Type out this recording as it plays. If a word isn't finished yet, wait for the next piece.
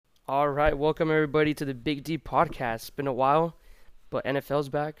All right, welcome everybody to the Big D podcast. It's been a while, but NFL's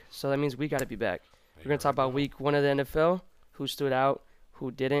back, so that means we got to be back. We're You going to talk already about know. week one of the NFL, who stood out,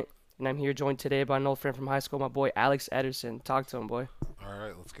 who didn't, and I'm here joined today by an old friend from high school, my boy Alex Ederson. Talk to him, boy. All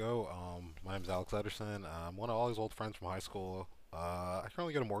right, let's go. My name's Alex Ederson. I'm one of all his old friends from high school. I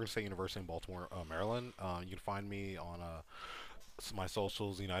currently go to Morgan State University in Baltimore, Maryland. You can find me on my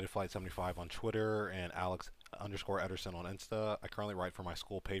socials, United Flight 75 on Twitter, and Alex underscore Ederson on Insta. I currently write for my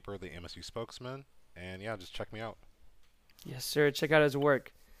school paper, the MSU Spokesman. And yeah, just check me out. Yes, sir. Check out his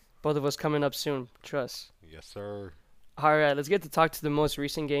work. Both of us coming up soon. Trust. Yes, sir. All right, let's get to talk to the most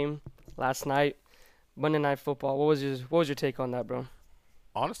recent game last night, Monday Night Football. What was your take on that, bro?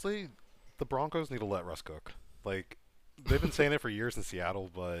 Honestly, the Broncos need to let Russ cook. Like, they've been saying it for years in Seattle,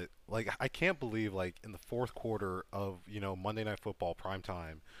 but like I can't believe like in the fourth quarter of Monday Night Football prime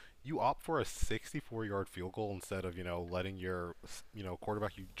time, you opt for a 64-yard field goal instead of letting your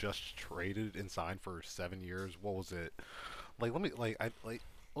quarterback you just traded and signed for 7 years. What was it? Like let me like I like.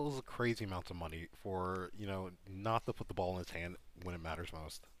 It was a crazy amount of money for not to put the ball in his hand when it matters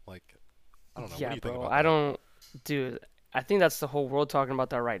most. Like I don't know. What Yeah, do you think bro. about I that? don't, dude. I think that's the whole world talking about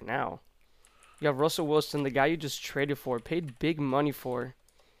that right now. You have Russell Wilson, the guy you just traded for, paid big money for.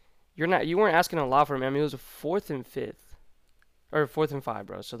 You weren't asking a lot for him. I mean, it was a fourth and fifth or fourth and five,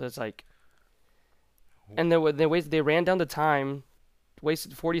 bro. So there's like, and they ran down the time,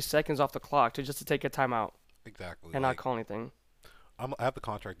 wasted 40 seconds off the clock to take a timeout Exactly. and not call anything. I have the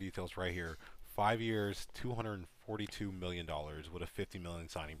contract details right here. 5 years, $242 million with a 50 million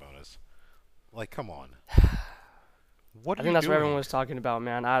signing bonus. Like, come on. What I are think you that's what everyone doing? was talking about,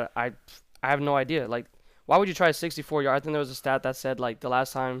 man. I have no idea. Like, why would you try a 64 yard? I think there was a stat that said like the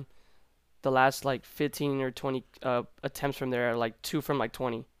last like 15 or 20 attempts from there, are, like two from like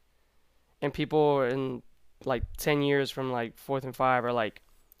 20, and people in like 10 years from like fourth and five are like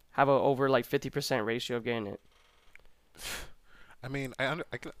have a over like 50% ratio of getting it. I mean, I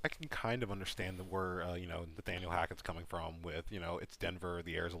can kind of understand where Nathaniel Hackett's coming from with it's Denver,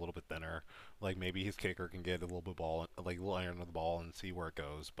 the air's a little bit thinner. Like maybe his kicker can get a little bit ball, like a little iron on the ball and see where it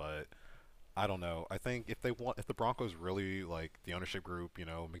goes. But I don't know. I think if the Broncos really like the ownership group,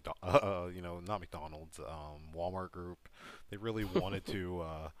 not McDonald's, Walmart group, they really wanted to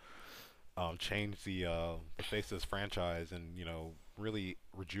change the face of this franchise and really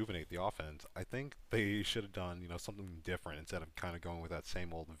rejuvenate the offense. I think they should have done something different instead of kind of going with that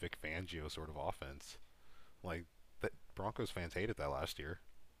same old Vic Fangio sort of offense. Like the Broncos fans hated that last year.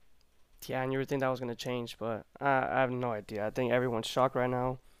 Yeah, and you would think that was gonna change, but I have no idea. I think everyone's shocked right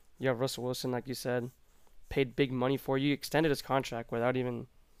now. You have Russell Wilson, like you said, paid big money for you, extended his contract without even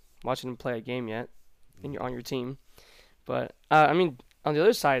watching him play a game yet, and you're Hmm. on your team. But I mean, on the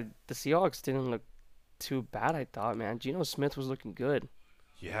other side, the Seahawks didn't look too bad. I thought, man, Geno Smith was looking good.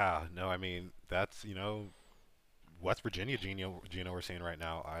 Yeah, no, I mean that's West Virginia Gino we're seeing right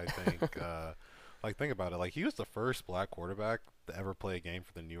now. I think like think about it. Like he was the first black quarterback to ever play a game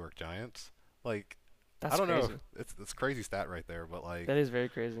for the New York Giants. Like I That's don't know, crazy. it's crazy stat right there, but like That is very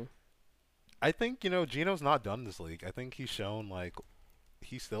crazy. I think Gino's not done in this league. I think he's shown like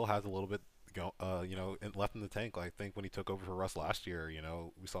he still has a little bit left in the tank. Like, I think when he took over for Russ last year,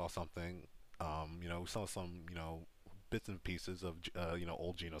 we saw something. We saw some bits and pieces of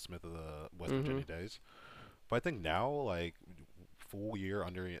old Geno Smith of the West Mhm. Virginia days. But I think now like full year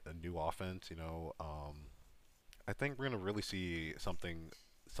under a new offense, I think we're gonna really see something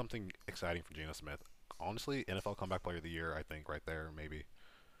exciting from Geno Smith. Honestly, NFL Comeback Player of the Year, I think right there maybe.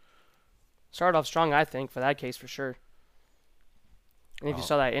 Started off strong, I think, for that case for sure. And if you Uh,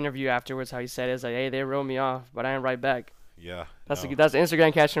 saw that interview afterwards, how he said it, it's like, "Hey, they wrote me off, but I ain't right back." yeah, That's no. the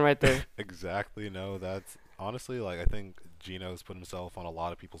Instagram caption right there. Exactly. No, that's honestly like I think Gino's put himself on a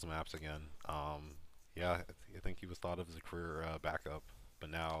lot of people's maps again. Yeah, I think he was thought of as a career backup, but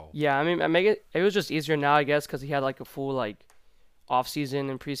now, Yeah, I mean, I make it was just easier now, I guess, because he had like a full like off season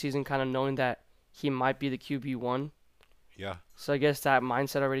and preseason, kind of knowing that he might be the QB1. yeah, So I guess that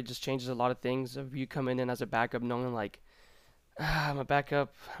mindset already just changes a lot of things of you coming in as a backup, knowing like, I'm a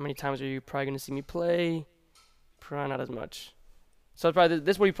backup. How many times are you probably gonna see me play? Probably not as much. So it's probably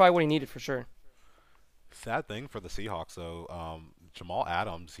this is what he needed for sure. sad thing for the Seahawks though. Jamal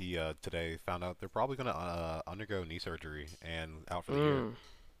Adams, he today found out they're probably gonna undergo knee surgery and out for the year. Mm.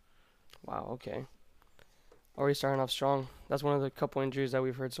 Wow. Okay. Already starting off strong. That's one of the couple injuries that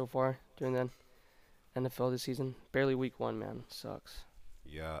we've heard so far during the NFL this season. Barely week one, man. Sucks.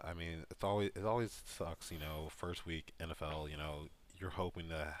 Yeah, I mean it always sucks, first week NFL, you're hoping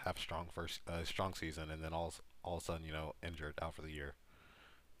to have strong season and then all of a sudden, injured out for the year.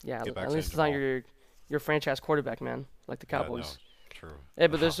 Yeah. Get back At saying least it's not Jamal. your franchise quarterback, man. Like the Yeah, no. Cowboys. True. Hey,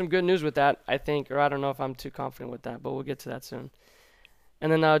 but there's some good news with that, I think, or I don't know if I'm too confident with that, but we'll get to that soon.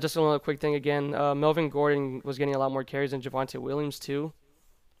 And then just another quick thing again, Melvin Gordon was getting a lot more carries than Javonte Williams too,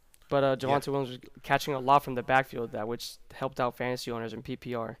 but Yeah. Javonte Williams was catching a lot from the backfield, that which helped out fantasy owners in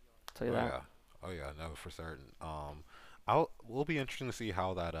PPR. I'll tell you Oh that. yeah. Oh yeah. No, for certain. I'll will be interesting to see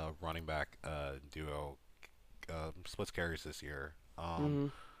how that running back duo splits carries this year. hmm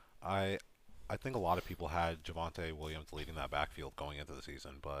I I think a lot of people had Javonte Williams leading that backfield going into the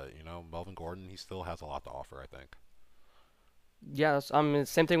season, but Melvin Gordon, he still has a lot to offer. I think. Yeah, I mean,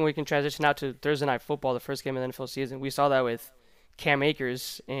 same thing. We can transition out to Thursday night football, the first game of the NFL season. We saw that with Cam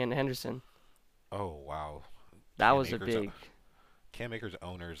Akers and Henderson. Oh wow, That Cam was a Akers. big. Cam Akers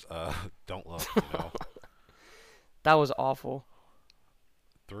owners don't look. That was awful.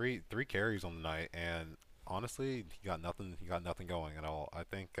 Three carries on the night, and honestly, he got nothing. He got nothing going at all.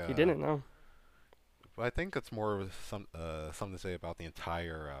 He didn't know. I think it's more of something to say about the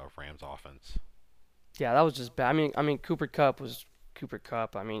entire Rams offense. Yeah, that was just bad. I mean, Cooper Cup was Cooper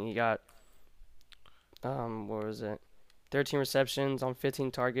Cup. I mean, he got what was it? 13 receptions on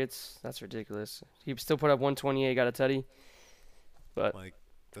 15 targets. That's ridiculous. He still put up 128, got a tutty. But Like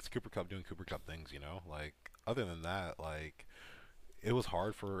that's Cooper Cup doing Cooper Cup things. Like other than that, like it was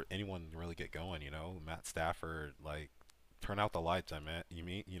hard for anyone to really get going. Matt Stafford, like turn out the lights.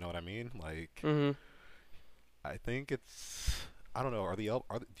 You know what I mean? Like hmm I think it's. I don't know.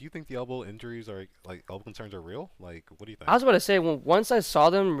 Do you think the elbow injuries are like elbow concerns are real? Like, what do you I think? was about to say, once I saw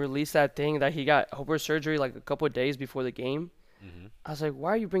them release that thing that he got open surgery like a couple of days before the game, Hmm. I was like,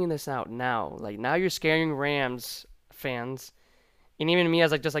 why are you bringing this out now? Like now you're scaring Rams fans, and even me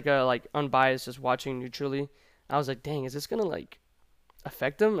as like just like a like unbiased, just watching neutrally. I was like, dang, is this gonna like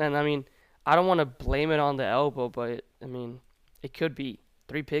affect him? And I mean, I don't want to blame it on the elbow, but I mean, it could be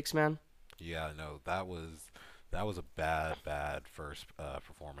 3 picks, man. Yeah, no, that was a bad first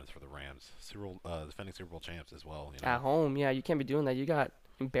performance for the Rams. Defending Super Bowl champs as well. At home, yeah, you can't be doing that. You got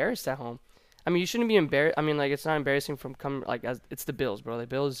embarrassed at home. I mean, you shouldn't be embarrassed. I mean, like it's not embarrassing from coming like as it's the Bills, bro. The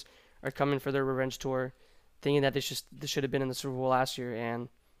Bills are coming for their revenge tour, thinking that they should have been in the Super Bowl last year, and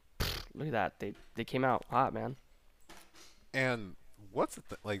look at that. They came out hot, man. And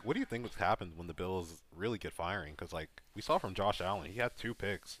like? What do you think was happened when the Bills really get firing? Because like we saw from Josh Allen, he had 2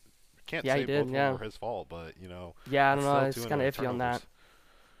 picks. Can't Yeah, he say both did. of them Yeah, were his fault, but yeah. I don't that's know. still It's two kind of iffy on turnovers. that.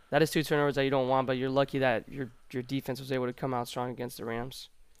 That is 2 turnovers that you don't want, but you're lucky that your defense was able to come out strong against the Rams.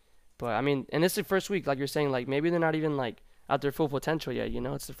 But I mean, and it's the first week, like you're saying, like maybe they're not even like at their full potential yet.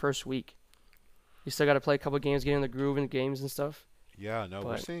 It's the first week. You still got to play a couple games, get in the groove in the games and stuff. Yeah, no,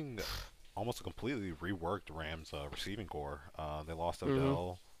 we're But seeing almost a completely reworked Rams receiving core. They lost mhm,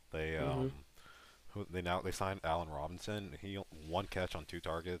 Odell. They mhm, they signed Allen Robinson. He 1 catch on 2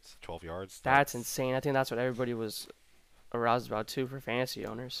 targets, 12 yards. that's That's insane. I think that's what everybody was aroused about too for fantasy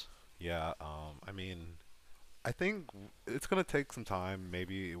owners. yeah. I mean, I think it's gonna take some time,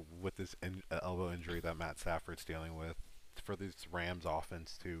 maybe with this elbow injury that Matt Stafford's dealing with, for this Rams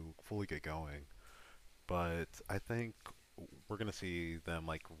offense to fully get going. But I think we're gonna see them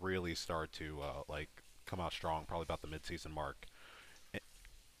like really start to like come out strong, probably about the midseason mark. E-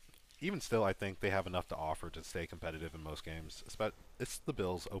 Even still, I think they have enough to offer to stay competitive in most games. It's the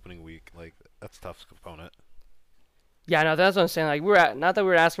Bills opening week, like that's a tough opponent. Yeah, no, that's what I'm saying. Like not that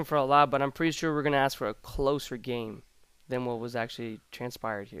we're asking for a lot, but I'm pretty sure we're gonna ask for a closer game than what was actually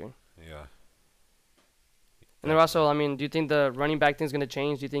transpired here. Yeah, And they're also, definitely. I mean, do you think the running back thing's gonna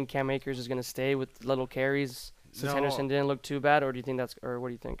change? Do you think Cam Akers is gonna stay with little carries since No, Henderson didn't look too bad, or do you think or what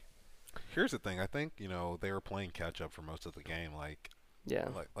do you think? here's the thing. I think they were playing catch up for most of the game. Yeah,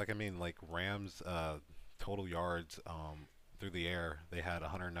 I mean like Rams total yards through the air they had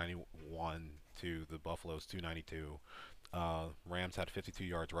 191 to the Buffalo's 292. Rams had 52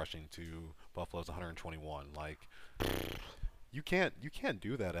 yards rushing to Buffalo's 121. Like you can't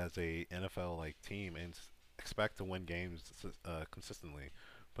do that as a NFL like team and expect to win games consistently.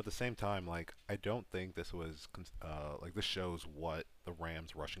 But at the same time, like I don't think like this shows what the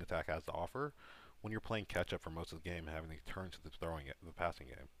Rams rushing attack has to offer when you're playing catch up for most of the game and having to turn to the passing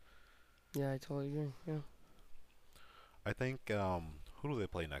game. yeah, I totally agree. Yeah, I think who do they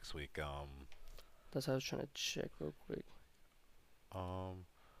play next week? that's what I was trying to check real quick. Um,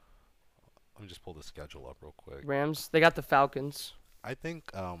 Let me just pull the schedule up real quick. Rams, they got the Falcons. I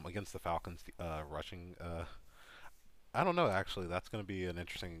think against the Falcons, rushing. I don't know. Actually, that's going to be an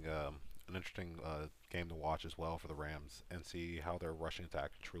interesting game to watch as well for the Rams and see how their rushing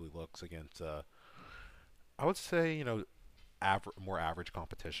attack truly looks against. I would say more average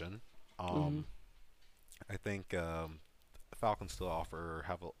competition. hmm Um, I think the Falcons still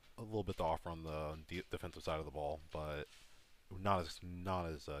have a little bit to offer on the defensive side of the ball, but not as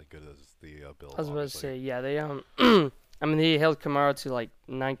good as the I Bills, was about to obviously. say, yeah, they I mean, he held Kamara to like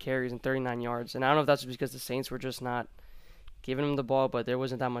 9 carries and 39 yards, and I don't know if that's because the Saints were just not giving him the ball, but there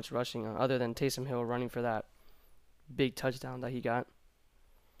wasn't that much rushing other than Taysom Hill running for that big touchdown that he got.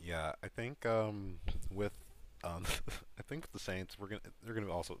 Yeah, I think with I think with the Saints, they're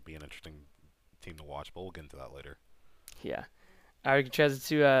gonna also be an interesting team to watch, but we'll get into that later. Yeah. All right, transit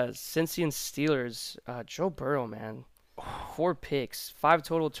to Cincy and Steelers. Joe Burrow, man, 4 picks, 5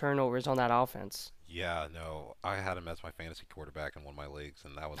 total turnovers on that offense. Yeah, no, I had him as my fantasy quarterback in one of my leagues,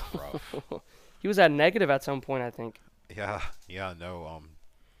 and that was rough. He was at negative at some point, I think. Yeah, yeah, no.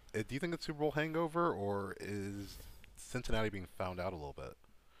 Do you think it's Super Bowl hangover, or is Cincinnati being found out a little bit?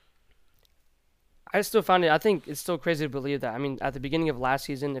 I still find it. I think it's still crazy to believe that. I mean, at the beginning of last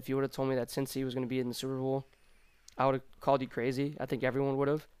season, if you would have told me that Cincy was going to be in the Super Bowl, I would have called you crazy. I think everyone would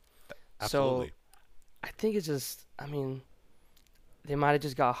have. So Absolutely. I think it's just. I mean, they might have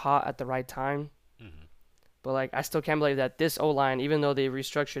just got hot at the right time. Hmm. But like, I still can't believe that this O line, even though they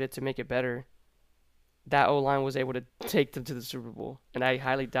restructured it to make it better, that O line was able to take them to the Super Bowl. And I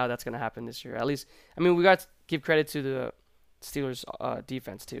highly doubt that's going to happen this year. At least, I mean, we got to give credit to the Steelers'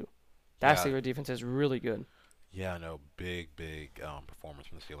 defense too. That Yeah, Steelers defense is really good. yeah, no, big performance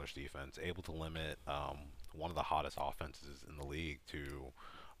from the Steelers defense, able to limit one of the hottest offenses in the league to.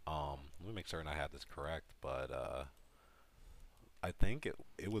 Let me make certain I have this correct, but I think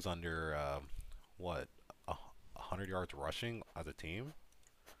it was under what a 100 yards rushing as a team.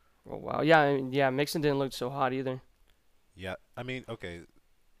 Oh wow, yeah, I mean, yeah. Mixon didn't look so hot either. Yeah, I mean, okay,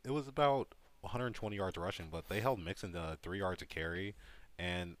 it was about 120 yards rushing, but they held Mixon to 3 yards a carry,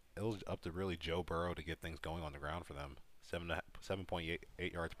 and it was up to really Joe Burrow to get things going on the ground for them.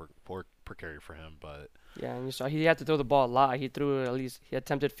 7.8 yards per carry for him, but Yeah, and you saw he had to throw the ball a lot. He threw at least he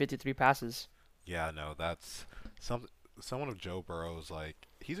attempted 53 passes. yeah, no, that's some someone of Joe Burrow's like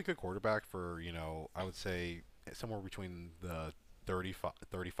he's a good quarterback for I would say somewhere between the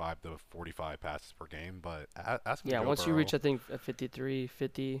 35 to 45 passes per game, but asking Yeah, Joe once you reach Burrow, I think a 53,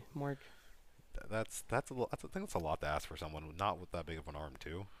 50 mark. I think that's a lot to ask for someone not with that big of an arm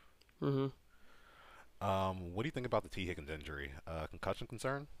too. Mhm. What do you think about the T Higgins injury? Concussion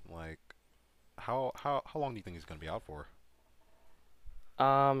concern? Like, how long do you think he's going to be out for?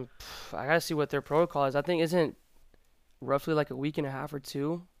 I gotta see what their protocol is. I think isn't roughly like a week and a half or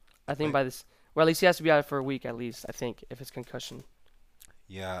two. I I think think, by this, well, at least he has to be out for a week at least. I think if it's concussion.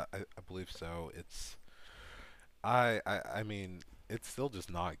 yeah, I believe so. I mean, it's still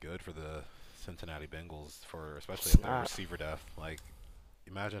just not good for the Cincinnati Bengals for especially It's at their not. receiver depth. Like,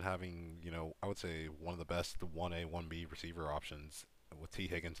 imagine having I would say one of the best 1A 1B receiver options with T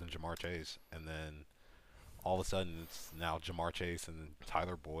Higgins and Jamar Chase, and then all of a sudden it's now Jamar Chase and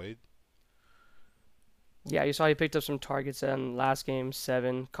Tyler Boyd. Yeah, you saw he picked up some targets in last game,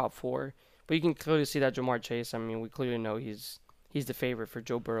 7, caught 4. But you can clearly see that Jamar Chase. I mean, we clearly know he's the favorite for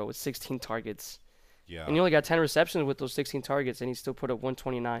Joe Burrow with 16 targets, and Yeah, he only got 10 receptions with those 16 targets, and he still put up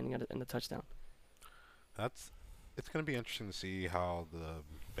 129 and got in the touchdown. that's it's going to be interesting to see how the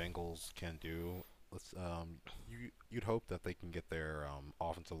Bengals can do. You'd hope that they can get their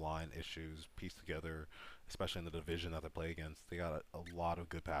offensive line issues pieced together, especially in the division that they play against. They got a lot of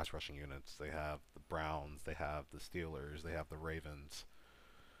good pass rushing units. They have the Browns, they have the Steelers, they have the Ravens.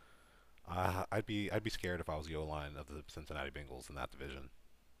 I'd be scared if I was the O line of the Cincinnati Bengals in that division.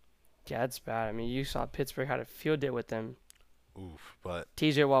 Yeah, it's bad. I mean, you saw Pittsburgh had a field day with them. Oof, but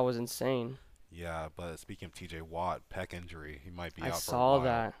TJ Watt was insane. yeah, but speaking of T.J. Watt, pec injury, he might be I out for a saw while.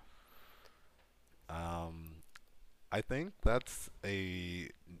 that. Um, I think as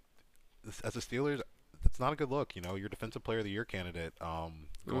a Steelers, that's not a good look. Your Defensive Player of the Year candidate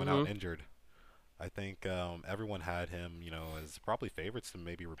going out Mhm. injured. I think everyone had him, as probably favorites to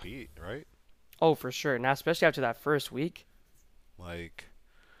maybe repeat, right? Oh, for sure. Now, especially after that first week, Like,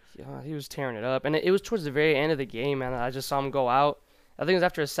 yeah, he was tearing it up, and it was towards the very end of the game, man. I just saw him go out. I think it was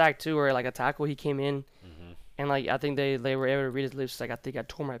after a sack too, or like a tackle. He came in, hmm and like I think they were able to read his lips. Like I think I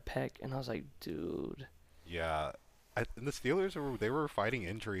tore my pec, and I was like, dude. yeah. And the Steelers they were fighting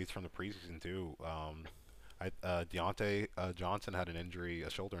injuries from the preseason too. Deontay Johnson had an injury, a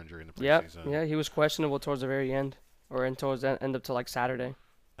shoulder injury in the Yep, preseason. yeah, he was questionable towards the very end, or in towards the end up to like Saturday.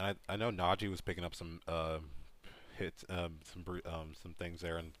 And I know Najee was picking up some hits, some things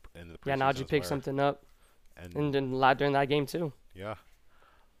there in the Yeah, preseason Najee as picked well. something up, And and then during that game too. yeah,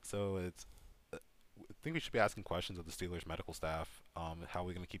 so I think we should be asking questions of the Steelers medical staff. How are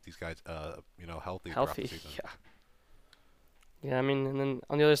we going to keep these guys, healthy throughout the Healthy, season? yeah. Yeah, I mean, and then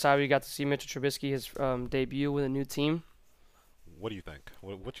on the other side, we got to see Mitchell Trubisky his debut with a new team. What do you think?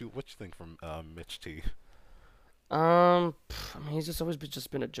 What you think from Mitch T? I mean, he's just always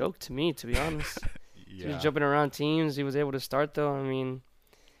just been a joke to me, to be honest. He was Yeah. jumping around teams. He was able to start though. I mean,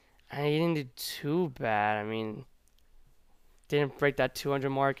 he didn't do too bad. I mean, didn't break that 200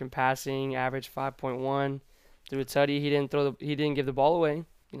 mark in passing, average 5.1. Threw a tutty. He didn't give the ball away.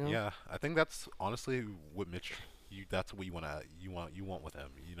 You know. Yeah, I think that's honestly what Mitch. That's what you want with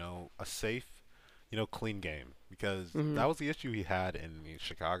him. A safe, clean game because Mhm. that was the issue he had in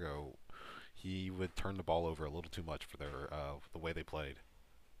Chicago. He would turn the ball over a little too much for the way they played,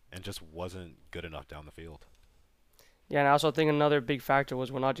 and just wasn't good enough down the field. Yeah, and I also think another big factor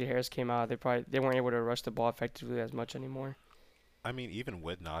was when Najee Harris came out, they weren't able to rush the ball effectively as much anymore. I mean, even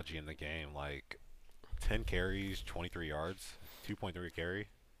with Najee in the game, like 10 carries, 23 yards, 2.3 carry.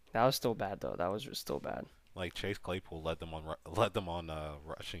 That was still bad though. That was still bad. Like Chase Claypool led them on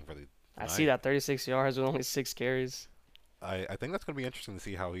rushing for the I see night. that 36 yards with only 6 carries. I think that's going to be interesting to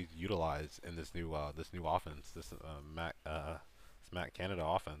see how he's utilized in this new offense, this Matt Canada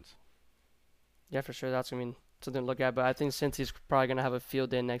offense. Yeah, for sure. That's gonna be something to look at. But I think since he's probably gonna have a field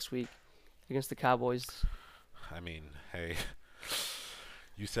day next week against the Cowboys, I mean, hey,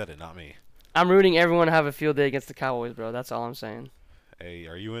 you said it, not me. I'm rooting everyone to have a field day against the Cowboys, bro. That's all I'm saying. Hey,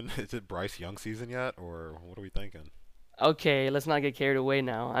 are you in? Is it Bryce Young season yet, or what are we thinking? Okay, let's not get carried away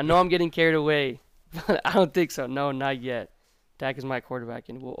now. I know I'm getting carried away, but I don't think so. No, not yet. Dak is my quarterback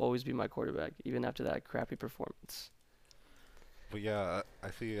and will always be my quarterback, even after that crappy performance. But yeah,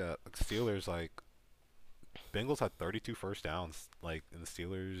 I see Steelers like Bengals had 32 first downs. Like, in the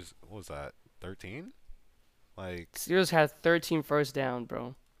Steelers, what was that? 13? Like, Steelers had 13 first down,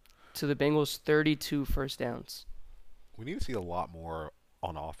 bro. To the Bengals, 32 first downs. we need to see a lot more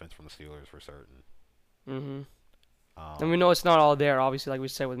on offense from the Steelers for certain. hmm And we Um, know it's not all there, obviously, like we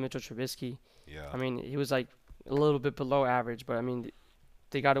said with Mitchell Trubisky. yeah, I mean, he was like a little bit below average, but I mean,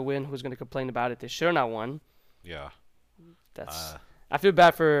 they got to win. Who's going to complain about it? They should have not won. yeah. That's. Uh, I feel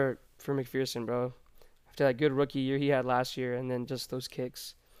bad for McPherson, bro. After that good rookie year he had last year, and then just those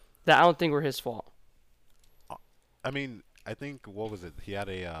kicks that I don't think were his fault. I mean, I think what was it? He had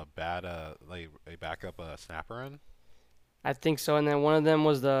a bad like a backup snapper in. I think so. And then one of them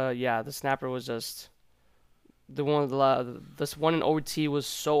was the snapper was just the one this one in OT was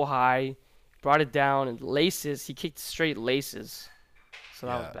so high, brought it down and laces. He kicked straight laces, so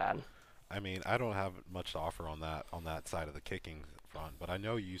that was Yeah, bad. I mean, I don't have much to offer on that side of the kicking front, but I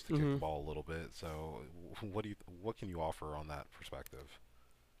know you used to kick the hmm ball a little bit. So, what can you offer on that perspective?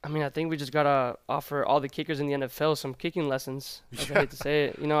 I mean, I think we just gotta offer all the kickers in the NFL some kicking lessons. As I Yeah, hate to say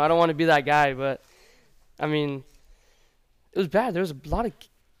it, I don't want to be that guy, but I mean, it was bad. There was a lot of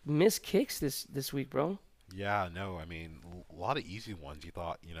missed kicks this week, bro. yeah, no, I mean, a lot of easy ones. You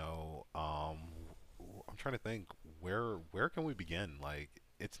thought, I'm trying to think where can we begin? Like,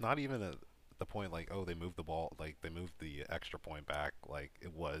 it's not even the point like, oh, they moved the ball, like they moved the extra point back, like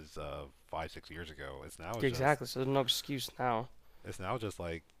it was 5 6 years ago. Exactly. So there's no excuse now. It's now just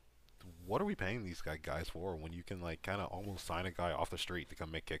like, what are we paying these guys for when you can like kind of almost sign a guy off the street to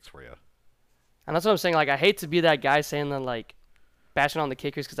come make kicks for you? And that's what I'm saying. Like, I hate to be that guy saying that, like, bashing on the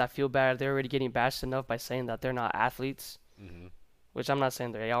kickers because I feel bad. They're already getting bashed enough by saying that they're not athletes, Hmm. which I'm not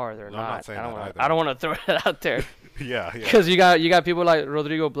saying they are. They're No, I'm not not. saying that I either. don't want to throw it out there Yeah, yeah. because you got people like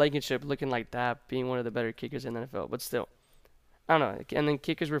Rodrigo Blankenship looking like that, being one of the better kickers in the NFL. But still, I don't know. And then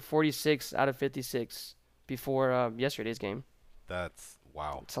kickers were 46 out of 56 before yesterday's game. That's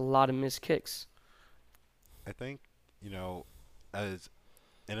wow. It's a lot of missed kicks. I think you know, as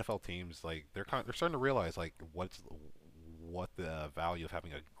NFL teams, like they're starting to realize like what the value of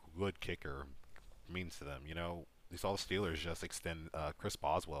having a good kicker means to them. You saw the Steelers just extend Chris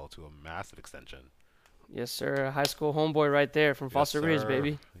Boswell to a massive extension. Yes, sir. High school homeboy right there from Yes, Foster Ridge, sir.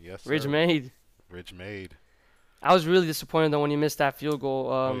 baby. Yes, Ridge sir. made. Ridge made. I was really disappointed though when he missed that field goal.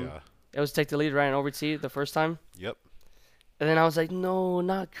 Oh yeah. It was take the lead right in overtime the first time. Yep. And then I was like, no,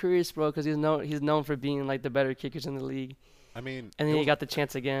 not Chris, bro, because he's known for being like the better kickers in the league. I mean, And then he got the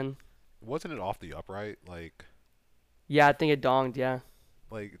chance again. wasn't it off the upright? Yeah, I think it donged. Yeah,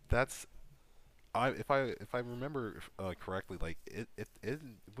 That's if I remember correctly, like it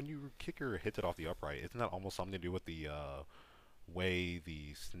when your kicker hits it off the upright, isn't that almost something to do with the way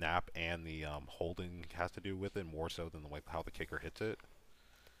the snap and the holding has to do with it more so than like how the kicker hits it?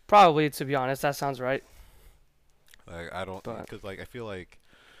 probably to be honest, that sounds right. Like I don't But because like I feel like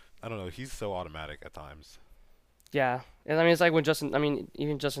I don't know, he's so automatic at times. yeah, and I mean it's like when Justin. I mean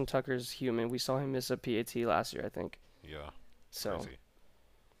even Justin Tucker's human. We saw him miss a PAT last year, I think. Yeah, So crazy.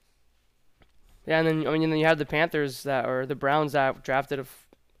 yeah, and then I mean and then you had the Panthers that or the Browns that drafted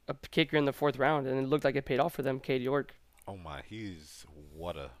a kicker in the fourth round, and it looked like it paid off for them. Cade York. Oh my, he's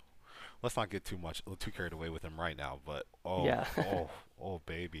what a let's not get too carried away with him right now. But Yeah. oh,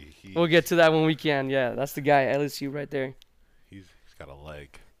 baby, We'll get to that when we can. Yeah, that's the guy, LSU right there. he's got a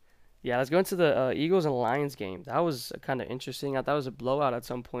leg. Yeah, let's go into the Eagles and Lions game. That was kind of interesting. I thought it was a blowout at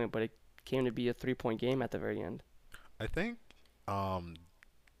some point, but it came to be a 3-point game at the very end. I think um,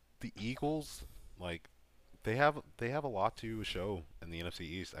 the Eagles, like, they have a lot to show in the NFC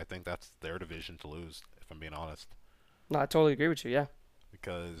East. I think that's their division to lose, if I'm being honest, No, I totally agree with you. Yeah.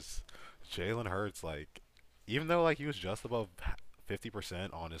 because Jalen Hurts, like, even though like he was just above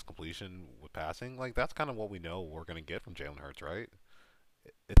 50% on his completion with passing, like that's kind of what we know we're gonna get from Jalen Hurts, right?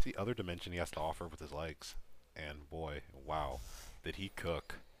 It's the other dimension he has to offer with his legs, and boy, wow, did he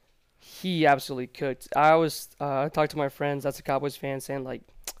cook? He absolutely cooked. I was talked to my friends that's a Cowboys fan saying like,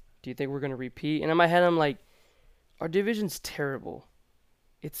 "Do you think we're gonna repeat?" And in my head, I'm like, "Our division's terrible.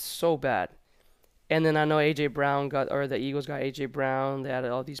 It's so bad." And then I know AJ Brown got, or the Eagles got AJ Brown. They had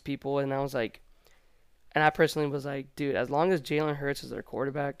all these people, and I was like, and I personally was like, dude, as long as Jalen Hurts is their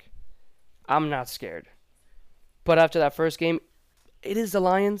quarterback, I'm not scared. But after that first game, it is the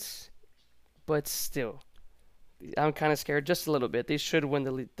Lions, but still, I'm kind of scared just a little bit. They should win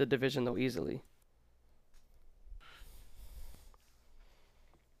the division though easily.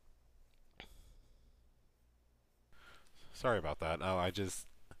 Sorry about that. No,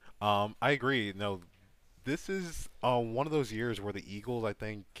 I agree. No, this is one of those years where the Eagles, I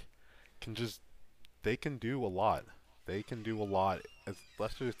think, can just they can do a lot. They can do a lot,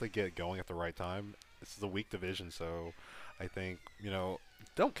 especially if they get going at the right time. This is a weak division, so I think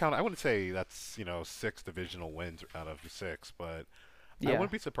don't count. I wouldn't say that's six divisional wins out of six, but I Yeah,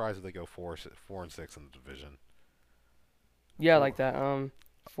 wouldn't be surprised if they go 4-6 in the division. yeah, I Four, like that.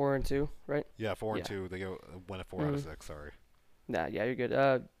 4-2, right? yeah, four and Yeah. two. They go win a 4 out of Mm. 6. Sorry. Nah, yeah, you're good.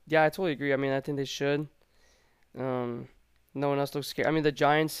 Yeah, I totally agree. I mean, I think they should. Um, no one else looks scared. I mean, the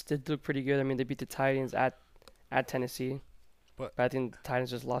Giants did look pretty good. I mean, they beat the Titans at Tennessee, But but I think the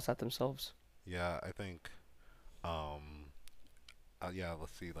Titans just lost at themselves. yeah, I think um, yeah,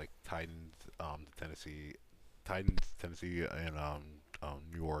 let's see, like Titans, Tennessee, and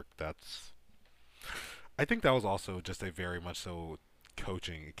New York. I think that was also just a very much so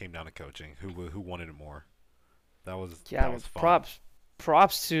coaching. It came down to coaching. Who wanted it more? That was Yeah, I that mean, was fun.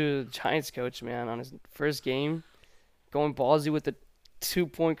 props to the Giants coach, man, on his first game, going ballsy with the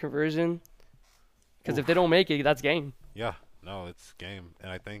 2-point conversion. Because if they Oof. don't make it, that's game. Yeah. No, it's game,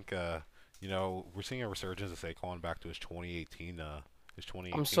 and I think we're seeing a resurgence of Saquon back to his I'm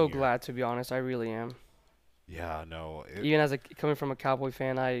 2018 so year. glad, to be honest. I really am. Yeah. No. Even as a coming from a Cowboy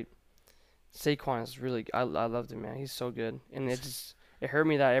fan, Saquon is really I loved him, man. He's so good, and it hurt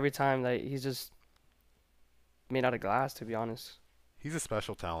me that every time that he's just made out of glass, to be honest. He's a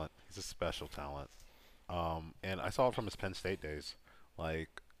special talent. He's a special talent. And I saw it from his Penn State days.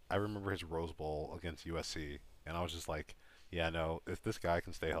 Like I remember his Rose Bowl against USC, and I was just like, yeah, no, if this guy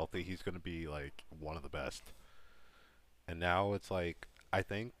can stay healthy, he's gonna be like one of the best. And now it's like I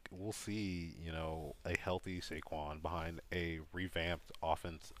think we'll see, a healthy Saquon behind a revamped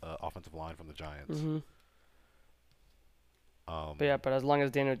offensive line from the Giants. Hmm. But yeah, Um, but as long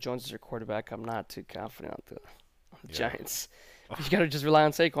as Daniel Jones is your quarterback, I'm not too confident on the yeah. Giants. You gotta just rely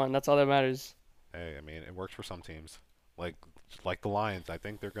on Saquon. That's all that matters. Hey, I mean, it works for some teams. Like like the Lions, I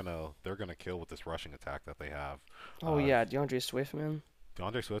think they're gonna kill with this rushing attack that they have. Oh Uh, yeah, DeAndre Swift, man.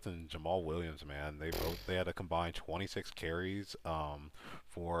 DeAndre Swift and Jamal Williams, man, they had a combined 26 carries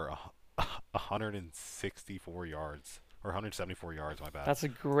for 164 yards or 174 yards, my bad. That's a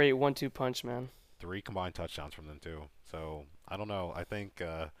great 1-2 punch, man. Three combined touchdowns from them too. So I don't know. I think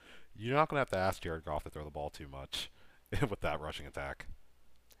you're not gonna have to ask Jared Goff to throw the ball too much with that rushing attack.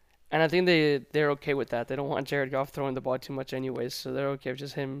 And I think they're okay with that. They don't want Jared Goff throwing the ball too much anyways, so they're okay with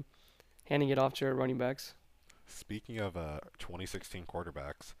just him handing it off to our running backs. Speaking of 2016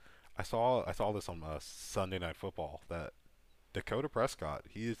 quarterbacks, I saw this on Sunday Night Football that Dakota Prescott,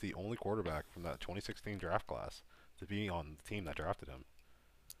 he is the only quarterback from that 2016 draft class to be on the team that drafted him.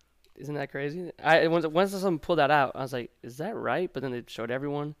 Isn't that crazy? I once someone pulled that out, I was like, "Is that right?" But then they showed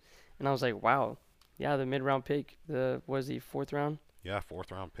everyone, and I was like, "Wow, yeah, the mid-round pick, the was the fourth round, Yeah,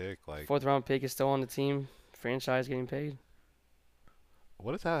 fourth round pick. Like, fourth round pick is still on the team, franchise getting paid."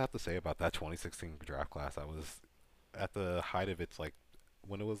 what does that have to say about that 2016 draft class? I was at the height of its like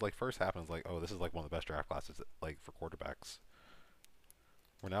when it was like first happened. It's like, oh, this is like one of the best draft classes like for quarterbacks.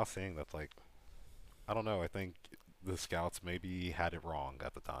 We're now seeing that's like I don't know. I think the scouts maybe had it wrong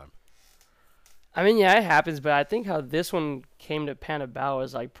at the time. I mean, yeah, it happens, but I think how this one came to pan about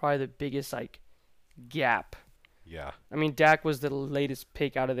is like probably the biggest like gap. Yeah, I mean, Dak was the latest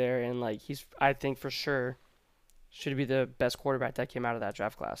pick out of there, and like I think for sure should be the best quarterback that came out of that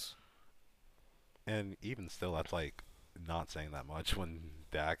draft class. And even still, that's like not saying that much when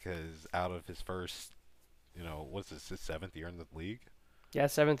Dak is out of his first, what's this, his seventh year in the league, Yeah,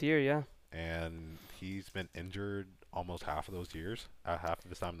 seventh year. Yeah. and he's been injured almost half of those years, half of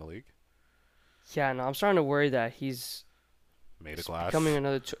his time in the league. Yeah. No, I'm starting to worry that Made of he's becoming glass.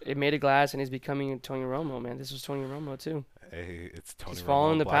 another. It made a glass, and he's becoming a Tony Romo. Man, this was Tony Romo too. Hey, it's He's Tony Romo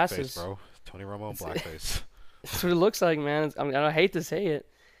following in the blackface, passes. bro. Tony Romo in It's, blackface. that's what it looks like, man. I mean, I hate to say it.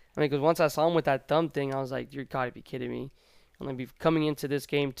 I mean, because once I saw him with that thumb thing, I was like, "You're gotta be kidding me!" And then be coming into this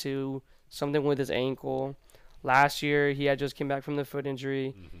game too, something with his ankle. Last year, he had just came back from the foot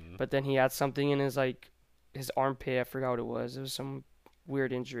injury, hmm but then he had something in his his armpit. I forgot what it was. It was some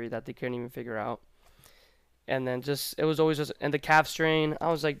weird injury that they couldn't even figure out. And then just it was always just and the calf strain. I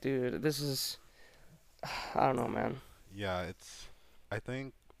was like, dude, this is I don't know, man. Yeah, it's. I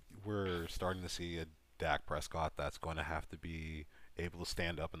think we're starting to see a Dak Prescott that's going to have to be able to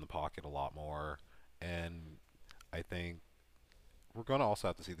stand up in the pocket a lot more, and I think we're going to also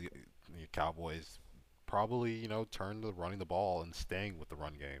have to see the Cowboys probably, turn to running the ball and staying with the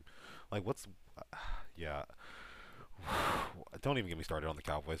run game. Like, yeah. Don't even get me started on the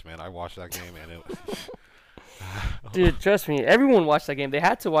Cowboys, man. I watched that game and it. Dude, trust me, everyone watched that game. They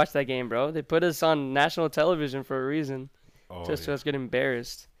had to watch that game, bro. They put us on national television for a reason, Oh just so yeah. us get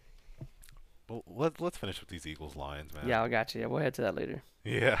embarrassed. But let's finish with these Eagles lines, man. Yeah, I got you. Yeah, we'll head to that later.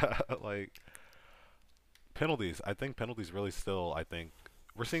 Yeah, like penalties. I think penalties really still. I think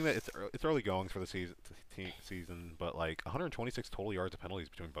we're seeing that it's early goings for the season, but like 126 total yards of penalties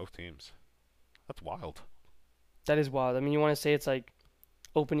between both teams. That's wild. That is wild. I mean, you want to say it's like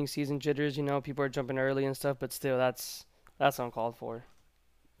opening season jitters, people are jumping early and stuff, but still, that's uncalled for.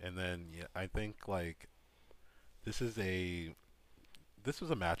 And then yeah, I think like this is a this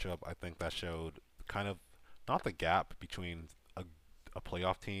was a matchup I think that showed kind of not the gap between a a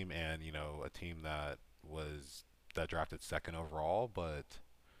playoff team and a team was that drafted second overall, but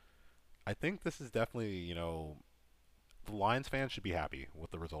I think this is definitely the Lions fans should be happy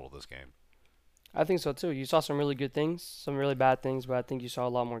with the result of this game. I think so too. You saw some really good things, some really bad things, but I think you saw a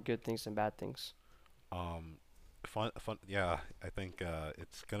lot more good things than bad things. Um, fun. Yeah, I think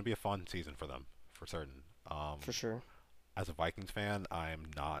it's gonna be a fun season for them for certain. For sure. As a Vikings fan, I'm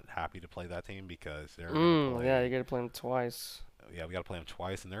not happy to play that team because they're gonna Yeah, you play. got to play them twice. Yeah, we gotta play them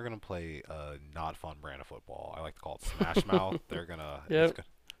twice, and they're gonna play a not fun brand of football. I like to call it Smash Mouth. They're gonna it's Yep.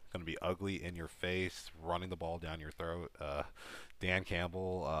 gonna be ugly in your face, running the ball down your throat. Dan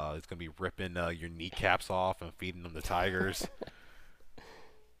Campbell is gonna be ripping your kneecaps off and feeding them to tigers.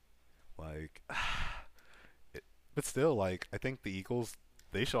 Like, but still, like I think the Eagles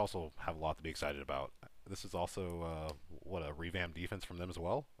they should also have a lot to be excited about. This is also what a revamped defense from them as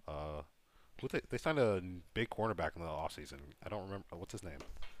well. They signed a big cornerback in the offseason. I don't remember what's his name.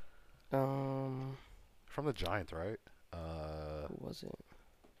 Um, From the Giants, right? Uh, who was it?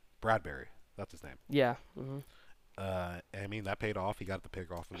 Bradbury. That's his name. Yeah. Hmm. I mean that paid off. He got the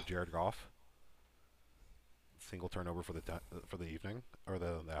pick off of Jared Goff. Single turnover for the evening or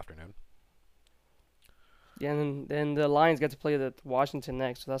the afternoon. Yeah, and then the Lions get to play the Washington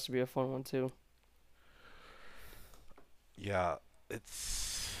next, so that should be a fun one too. Yeah,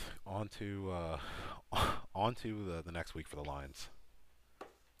 it's on to on to the next week for the Lions.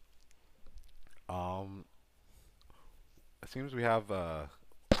 Um, it seems we have a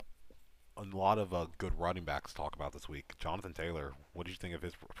lot of good running backs to talk about this week. Jonathan Taylor, what did you think of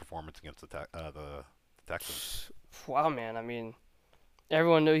his performance against the Texans? Wow, man. I mean,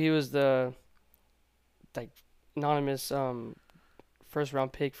 everyone knew he was the like anonymous first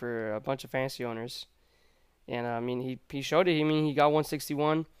round pick for a bunch of fantasy owners, and I mean he showed it. I mean he got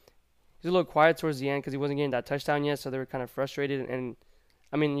 161. He was a little quiet towards the end because he wasn't getting that touchdown yet, so they were kind of frustrated. And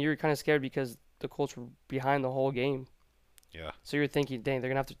I mean you were kind of scared because the Colts were behind the whole game, Yeah, so you were thinking, dang, they're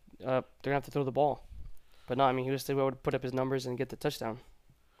gonna have to throw the ball. But no, I mean he was still able to put up his numbers and get the touchdown.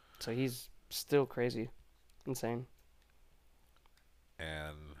 So he's still crazy, insane.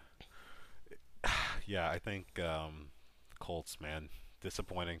 and yeah, I think Colts, man,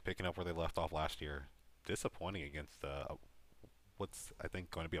 disappointing picking up where they left off last year. Disappointing against what's I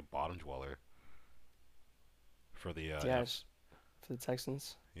think going to be a bottom dweller for the Yeah, for the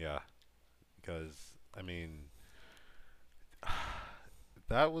Texans. yeah, because I mean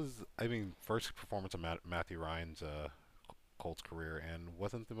that was I mean first performance of Matthew Ryan's Colts career and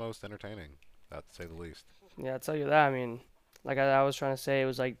wasn't the most entertaining, that to say the least. Yeah, I'll tell you that. I mean, like I was trying to say, it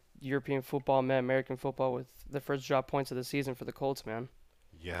was like European football met American football with the first drop points of the season for the Colts, man.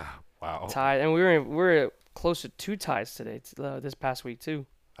 Yeah, wow. Tied, and we were close to two ties today, this past week too.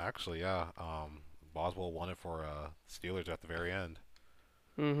 Actually, yeah. Boswell won it for Steelers at the very end,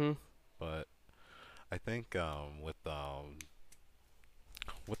 Mhm. but I think with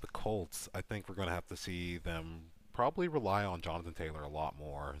the Colts, I think we're going to have to see them probably rely on Jonathan Taylor a lot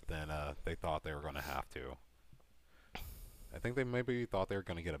more than they thought they were going to have to. I think they maybe thought they were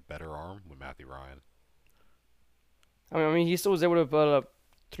going to get a better arm with Matthew Ryan. I mean, he still was able to put up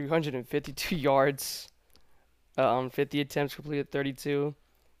 352 yards on 50 attempts, completed 32.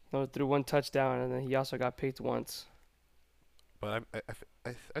 Threw one touchdown, and then he also got picked once. But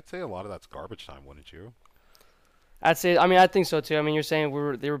I'd say a lot of that's garbage time, wouldn't you? I'd say, I mean, I think so too. I mean, you're saying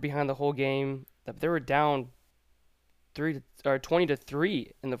they were behind the whole game. They were down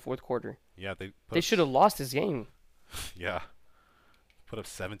 20-3 in the fourth quarter. Yeah, they put They up should have lost this game. yeah, put up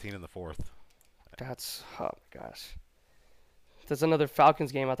 17 in the fourth. That's oh my gosh. That's another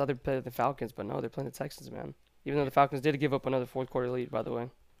Falcons game. I thought they played the Falcons, but no, they're playing the Texans, man. Even though the Falcons did give up another fourth quarter lead, by the way.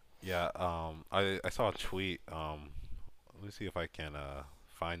 Yeah, I saw a tweet. Let me see if I can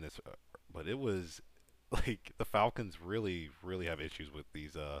find this, but it was like the Falcons really have issues with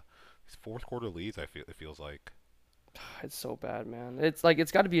these fourth quarter leads. It feels like It's so bad, man. It's like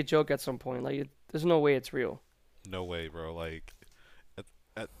it's got to be a joke at some point. There's no way it's real. no way, bro. Like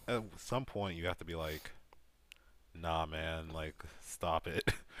at some point you have to be like, nah, man, like stop it.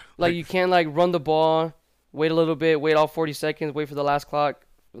 Like Like you can't like run the ball, wait a little bit, wait all 40 seconds, wait for the last clock,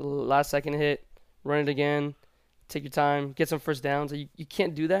 last second hit, run it again, take your time, get some first downs. You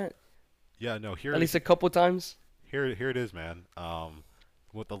can't do that yeah, no, at least a couple times. here it is, man.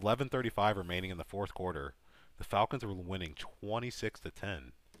 With 11:35 remaining in the fourth quarter, the Falcons were winning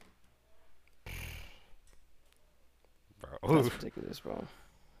 26-10. Bro, That's ridiculous, bro.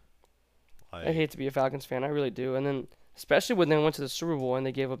 I like hate to be a Falcons fan. I really do. And then especially when they went to the Super Bowl and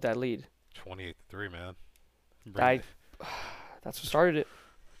they gave up that lead. 28-3, man. Bring I it. That's what started it.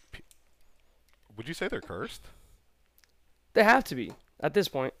 Would you say they're cursed? They have to be at this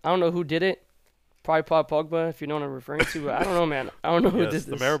point. I don't know who did it. Probably Paul Pogba, if you know what I'm referring to. But I don't know, man. I don't know who Yes, did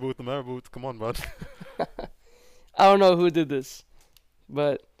the this. marabouts, the marabouts. Come on, bud. I don't know who did this,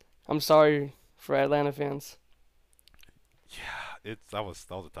 but I'm sorry for Atlanta fans. Yeah, that was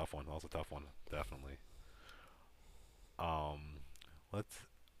a tough one. That was a tough one, definitely. Um, let's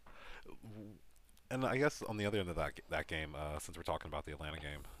and I guess on the other end of that game, since we're talking about the Atlanta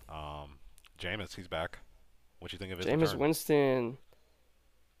game, Jameis, he's back. What you think of his Jameis return? Winston.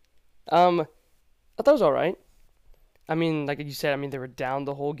 I thought it was all right. I mean, like you said, I mean they were down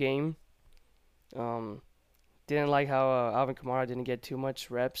the whole game. Um, didn't like how Alvin Kamara didn't get too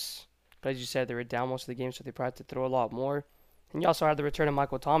much reps, but as you said, they were down most of the game, so they probably had to throw a lot more. And you also had the return of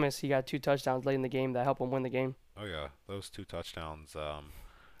Michael Thomas. He got two touchdowns late in the game that helped him win the game. Oh yeah, those two touchdowns.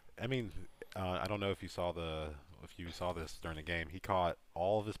 I mean, I don't know if you saw this during the game. He caught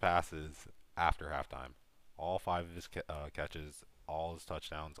all of his passes after halftime. All five of his catches, all his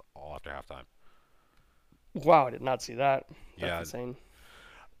touchdowns, all after halftime. Wow, I did not see that. That's Yeah, insane.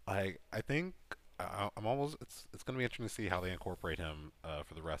 I think I'm almost. It's gonna be interesting to see how they incorporate him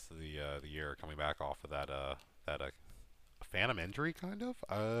for the rest of the year, coming back off of that phantom injury, kind of.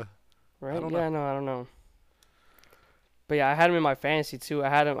 I Right? don't know. Yeah, no, I don't know. But yeah, I had him in my fantasy too. I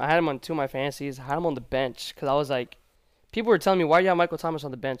had him on two of my fantasies. I had him on the bench because I was like, people were telling me why you have Michael Thomas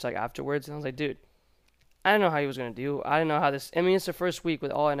on the bench like afterwards, and I was like, dude, I didn't know how he was gonna do. I didn't know how this. I mean, it's the first week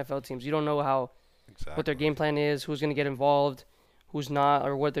with all NFL teams. You don't know how what their game Exactly. plan is, who's gonna get involved, who's not,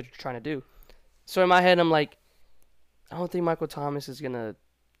 or what they're trying to do. So in my head, I'm like, I don't think Michael Thomas is gonna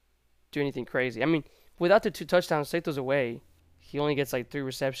do anything crazy. I mean, without the two touchdowns, take those away, he only gets like three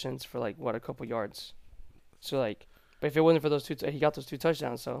receptions for like what a couple yards. So like, but if it wasn't for those two, he got those two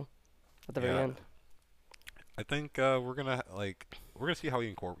touchdowns. So at the very Yeah, end, I think we're gonna see how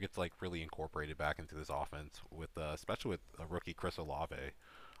he gets like really incorporated back into this offense with especially with rookie Chris Olave.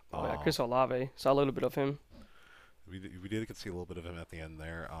 oh yeah, Um, Chris Olave, saw a little bit of him. we did get to see a little bit of him at the end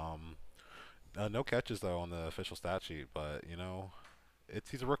there. No catches though on the official stat sheet, but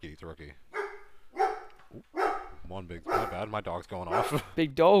he's a rookie. He's a rookie. One big, my bad. My dog's going off.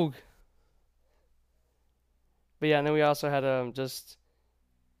 Big dog. But yeah, and then we also had just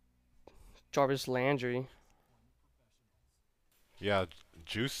Jarvis Landry. Yeah,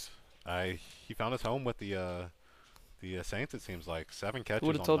 Juice. He found his home with the Saints. It seems like seven Who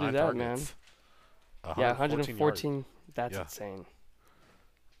would catches have on told you nine that, man? targets, Yeah, 114 yards. 114. That's Yeah, insane.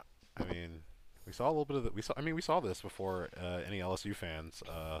 I mean, we saw a little bit of we saw. I mean, we saw this before. Any LSU fans,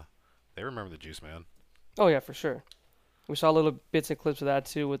 they remember the Juice Man. Oh yeah, for sure. We saw little bits and clips of that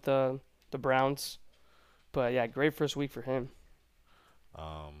too with the Browns. But yeah, great first week for him.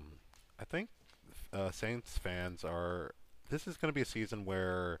 I think Saints fans are. This is going to be a season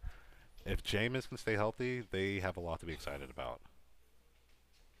where if Jameis can stay healthy, they have a lot to be excited about.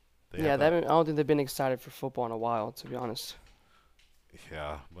 They have Yeah, that. I don't think they've been excited for football in a while, to be honest.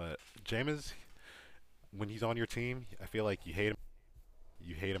 Yeah, but Jameis, when he's on your team, I feel like you hate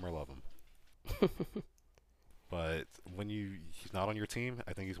him or love him. But when he's not on your team,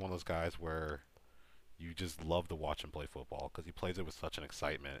 I think he's one of those guys where you just love to watch him play football because he plays it with such an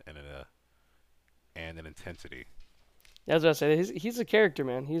excitement and an intensity. Yeah, that's what I said. He's a character,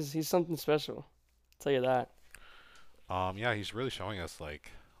 man. He's something special. I'll tell you that. Yeah, he's really showing us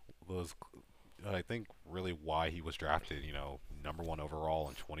like those. I think really why he was drafted. Number one overall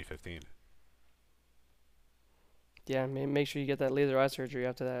in 2015. Yeah, make sure you get that laser eye surgery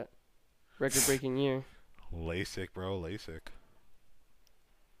after that record-breaking year. LASIK, bro, LASIK.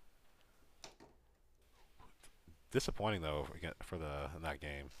 Disappointing though again for the in that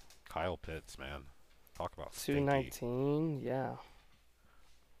game. Kyle Pitts, man, talk about stinky. 219, yeah.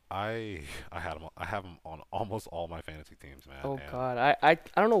 I have him on almost all my fantasy teams, man, Oh and God, I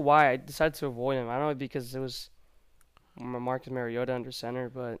don't know why I decided to avoid him. I don't know because it was Marcus Mariota under center,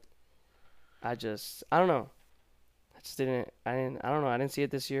 but I don't know. I don't know. I didn't see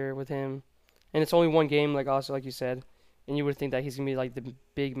it this year with him, and it's only one game, like also like you said, and you would think that he's gonna be like the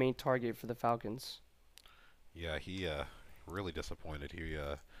big main target for the Falcons. yeah, he really disappointed.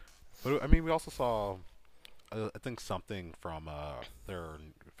 But I mean, we also saw I think something from their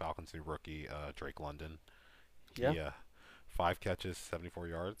Falcons new rookie Drake London. Yeah. He 5 catches, 74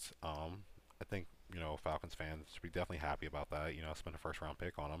 yards. I think Falcons fans should be definitely happy about that. Spend a first round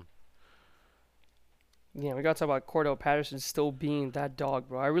pick on him. Yeah, we got to talk about Cordell Patterson still being that dog,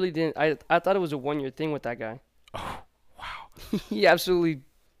 bro. I really didn't. I thought it was a 1 year thing with that guy. Oh wow. He absolutely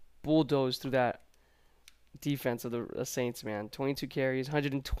bulldozed through that defense of the Saints, man. 22 carries,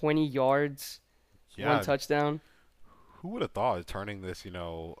 120 yards, one Yeah, touchdown. who would have thought turning this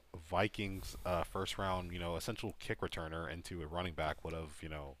Vikings first round essential kick returner into a running back would have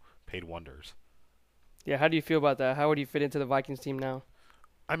paid wonders. Yeah, how do you feel about that? How would he fit into the Vikings team now?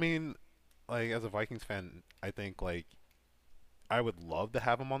 I mean, like as a Vikings fan, I think like I would love to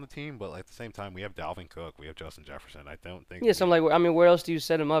have him on the team, but at the same time, we have Dalvin Cook, we have Justin Jefferson. I don't think Yeah, so I'm we like, I mean, where else do you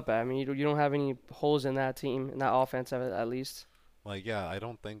set him up at? I mean, you don't have any holes in that team, in that offense at least. like yeah, I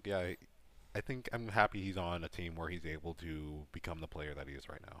don't think yeah. I think I'm happy he's on a team where he's able to become the player that he is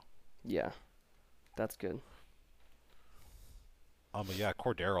right now. Yeah, that's good. But yeah,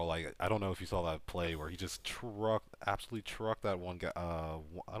 Cordero, like I don't know if you saw that play where he just absolutely trucked that one guy.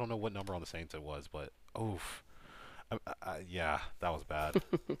 I don't know what number on the Saints it was, but oof, yeah, that was bad.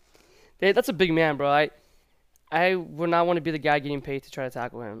 Hey, that's a big man, bro. I would not want to be the guy getting paid to try to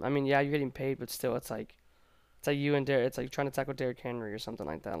tackle him. I mean, yeah, you're getting paid, but still, it's like you and Derek. It's like trying to tackle Derrick Henry or something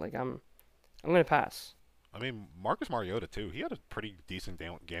like that. Like I'm gonna pass. I mean, Marcus Mariota too. He had a pretty decent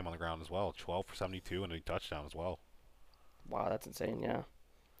game on the ground as well. 12 for 72 and a touchdown as well. Wow, that's insane. Yeah,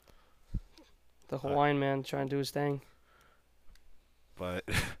 the Uh, Hawaiian man trying to do his thing. but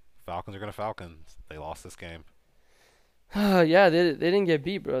Falcons are gonna Falcons. They lost this game. Yeah, they didn't get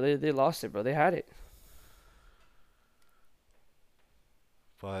beat, bro. They lost it, bro. They had it.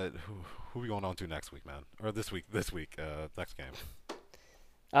 But who we going on to next week, man? Or this week? This week, next game.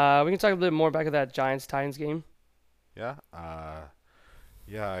 We can talk a bit more back at that Giants Titans game. Yeah.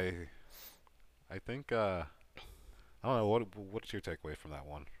 Yeah. I think. I don't know what's your takeaway from that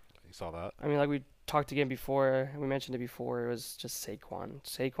one. You saw that? I mean, like we talked again before, we mentioned it before. It was just Saquon.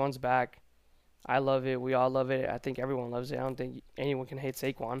 Saquon's back. I love it. We all love it. I think everyone loves it. I don't think anyone can hate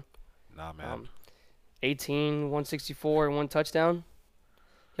Saquon. Nah, man. Um, 18, 164, and one touchdown.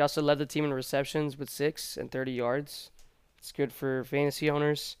 He also led the team in receptions with 6 and 30 yards. It's good for fantasy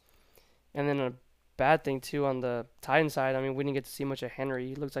owners. And then a bad thing too on the Titan side. I mean, we didn't get to see much of Henry.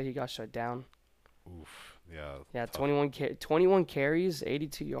 He looks like he got shut down. Oof. Yeah. Yeah, Tough. 21 carries,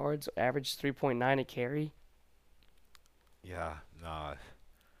 82 yards, average 3.9 a carry. Yeah. Nah.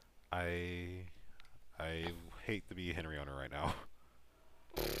 I I hate to be a Henry owner right now.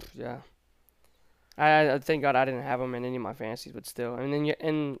 Yeah. I thank God I didn't have him in any of my fantasies, but still. And then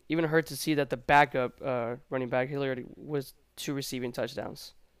and even hurt to see that the backup running back Hillary was 2 receiving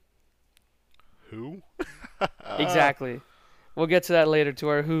touchdowns. Who? Exactly. We'll get to that later to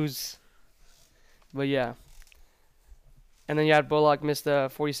our who's. But yeah. And then you had Bullock missed a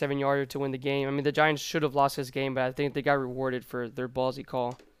 47-yarder to win the game. I mean, the Giants should have lost this game, but I think they got rewarded for their ballsy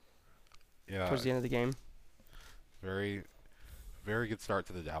call Yeah. towards the end of the game. Very very good start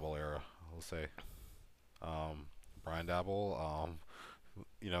to the Dabble era. I'll say. Brian Dabble.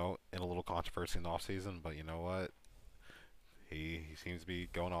 In a little controversy in the offseason, but you know what? He seems to be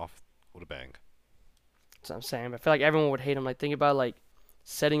going off with a bang. That's what I'm saying. I feel like everyone would hate him. Like, think about, like,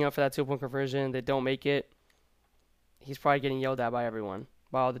 setting up for that 2-point conversion. They don't make it. He's probably getting yelled at by everyone.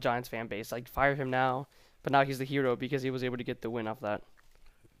 Wow, the Giants fan base like fire him now, but now he's the hero because he was able to get the win off that.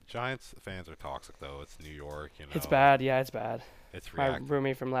 Giants fans are toxic though. It's New York, you It's know. bad. Yeah, it's bad. It's My react.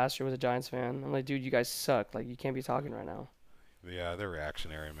 roommate from last year was a Giants fan. I'm like, dude, you guys suck. Like, you can't be talking right now. Yeah, they're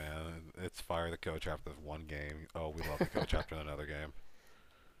reactionary, man. It's fire the coach after one game. Oh, we love the coach after another game.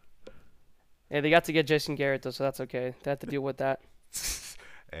 Hey, they got to get Jason Garrett though, so that's okay. They have to deal with that.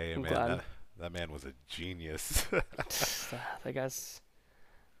 Hey, I'm man, glad. that man was a genius. I guess.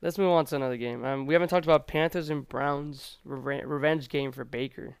 Let's move on to another game. We haven't talked about Panthers and Browns revenge game for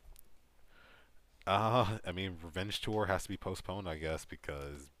Baker. I mean, revenge tour has to be postponed, I guess,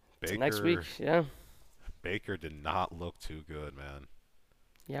 because To next Baker week. Yeah. Baker did not look too good, man.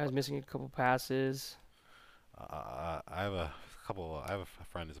 Yeah, I was missing a couple passes. I have a I have a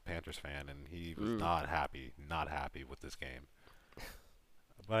friend who's a Panthers fan, and he was Mm. not happy with this game.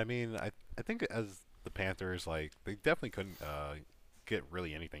 But I mean, I think as the Panthers, like they definitely couldn't get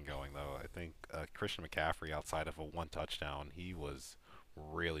really anything going though. I think Christian McCaffrey, outside of a one touchdown, he was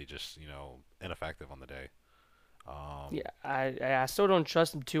really just ineffective on the day. Um, Yeah, I still don't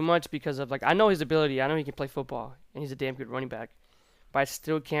trust him too much because of like I know his ability. I know he can play football and he's a damn good running back, but I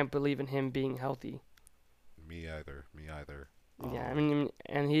still can't believe in him being healthy. Me either. Me either. Yeah, I Um, mean,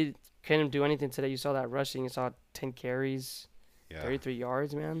 and he couldn't do anything today. You saw that rushing. You saw 10 carries, yeah, 33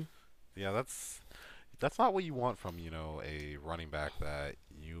 yards, man. yeah. That's not what you want from a running back that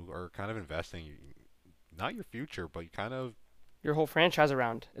you are kind of investing, not your future, but you kind of Your whole franchise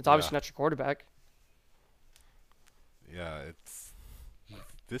around. It's yeah, obviously not your quarterback. yeah.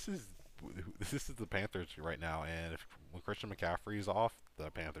 This is this is the Panthers right now, and when Christian McCaffrey is off, the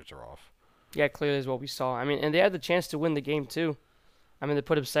Panthers are off. Yeah, clearly is what we saw. I mean, and they had the chance to win the game too. I mean, they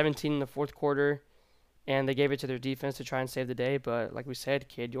put up 17 in the fourth quarter, and they gave it to their defense to try and save the day. But like we said,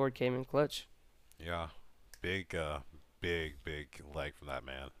 Cade York came in clutch. Yeah, big, big leg from that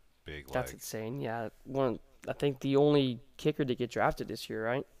man. Big That's leg. insane. Yeah, one. I think the only kicker to get drafted this year,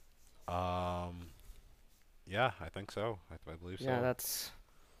 right? Um, yeah, I think so. I believe Yeah, so. that's.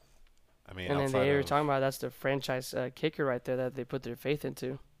 I mean, And then outside they were of talking about that's the franchise kicker right there that they put their faith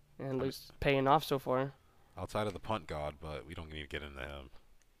into, and I mean, looks paying off so far. outside of the punt god, but we don't need to get into him.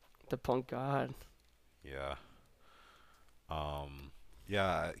 The punk god. Yeah. Um,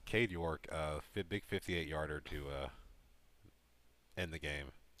 yeah, Cade York, big 58 yarder to end the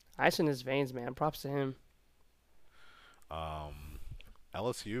game. Ice in his veins, man. Props to him. Um,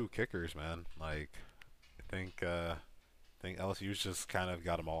 LSU kickers, man. Like, I think LSU's just kind of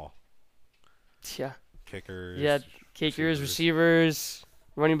got them all. Yeah. Yeah, Kickers, kickers, receivers. receivers,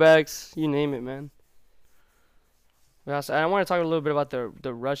 running backs, you name it, man. But also, I want to talk a little bit about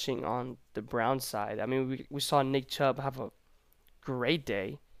the rushing on the Browns side. I mean, we saw Nick Chubb have a great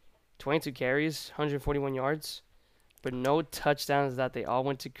day, 22 carries, 141 yards, but no touchdowns. That they all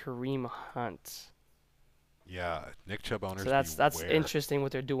went to Kareem Hunt. Yeah, Nick Chubb So owners that's beware. interesting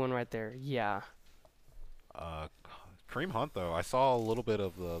what they're doing right there. Yeah, Uh, Kareem Hunt though, I saw a little bit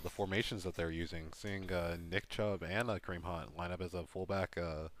of the formations that they're using. Seeing Nick Chubb and Kareem Hunt line up as a fullback,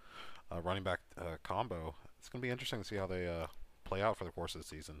 running back combo. It's gonna be interesting to see how they play out for the course of the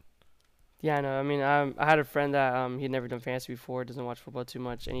season. yeah, I know. I mean, I had a friend that he'd never done fantasy before, doesn't watch football too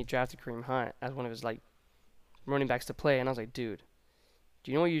much, and he drafted Kareem Hunt as one of his like running backs to play, and I was like, dude,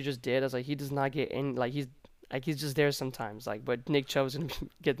 do you know what you just did? I was like, he does not get in. He's just there sometimes. Like, but Nick Chubb's gonna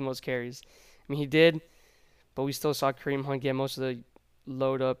get the most carries. I mean, he did, but we still saw Kareem Hunt get most of the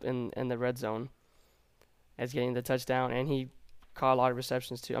load up in the red zone as getting the touchdown, and he caught a lot of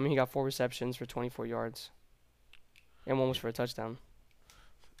receptions too. I mean, he got 4 receptions for 24 yards, and one was Yeah, for a touchdown.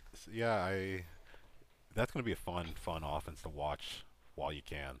 yeah, I. That's gonna be a fun offense to watch while you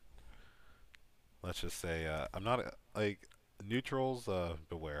can. Let's just say I'm not like neutrals.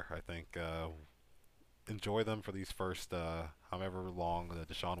 Beware. I think enjoy them for these first however long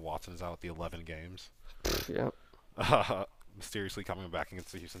Deshaun Watson is out the 11 games. Yeah. Mysteriously coming back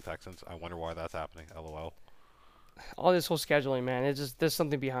against the Houston Texans. I wonder why that's happening. LOL. All this whole scheduling, man, it's just there's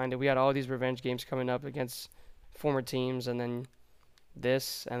something behind it. We had all these revenge games coming up against former teams, and then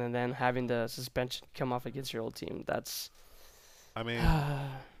this, and then having the suspension come off against your old team. That's I mean,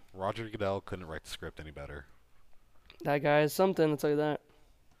 that Roger Goodell couldn't write the script any better. guy is something. I'll tell you that.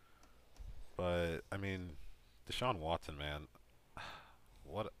 But I mean, Deshaun Watson, man,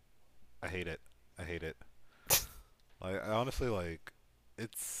 what? I hate it. I hate it. Like, I honestly like.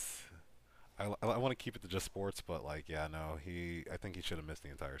 It's. I want to keep it to just sports, but like, yeah, no, he. I think he should have missed the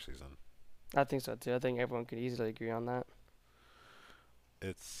entire season. I think so too. I think everyone could easily agree on that.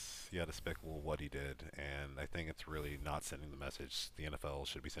 It's yeah despicable what he did, and I think it's really not sending the message the NFL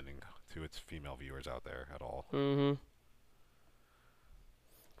should be sending to its female viewers out there at all. Mhm.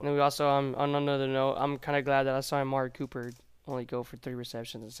 And then we also, on another note, I'm kind of glad that I saw Amari Cooper only go for 3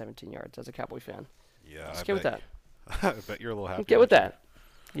 receptions and 17 yards as a Cowboy fan. Yeah, I'm I okay with bet. that. I bet you're a little I'm happy, okay with aren't you?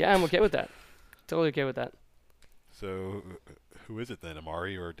 that. Yeah, I'm okay with that. Totally okay with that. So, who is it then,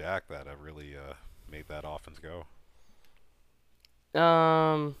 Amari or Dak, that have really made that offense go?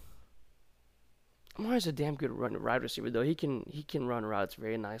 Um, Amari's a damn good wide receiver though. He can run routes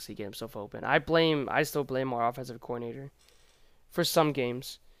very nicely, get himself open. I still blame our offensive coordinator for some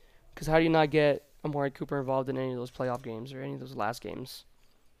games, because how do you not get Amari Cooper involved in any of those playoff games or any of those last games?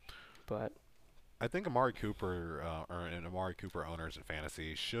 But I think Amari Cooper and Amari Cooper owners in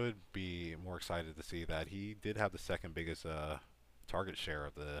fantasy should be more excited to see that he did have the second biggest target share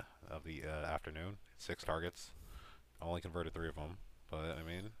of the afternoon. 6 targets, only converted 3 of them. But I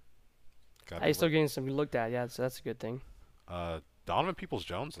mean, gotta be he's still getting some looked at. Yeah, so that's a good thing. Donovan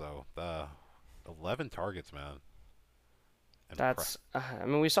Peoples-Jones though, the 11 targets, man. That's I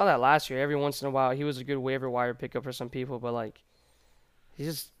mean we saw that last year. Every once in a while, he was a good waiver wire pickup for some people, but like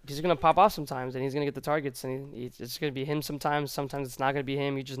he's gonna pop off sometimes, and he's gonna get the targets, and it's gonna be him sometimes. Sometimes it's not gonna be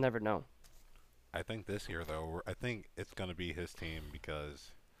him. You just never know. I think this year though, I think it's gonna be his team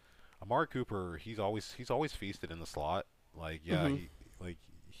because Amari Cooper, he's always feasted in the slot. Like yeah, Hmm.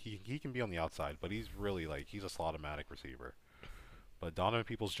 he can be on the outside, but he's really like he's a slotomatic receiver. But Donovan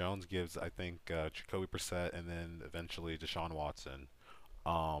Peoples-Jones gives I think Jacoby Brissett and then eventually Deshaun Watson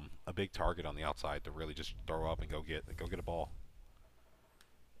a big target on the outside to really just throw up and go get a ball.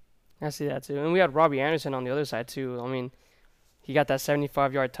 I see that too. And we had Robbie Anderson on the other side too. I mean, he got that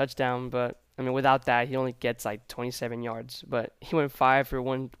 75-yard touchdown, but I mean, without that, he only gets like 27 yards. But he went 5 for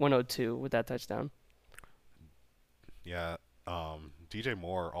 102 with that touchdown. Yeah, DJ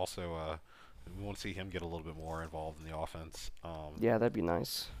Moore also we want to see him get a little bit more involved in the offense. Yeah, that'd be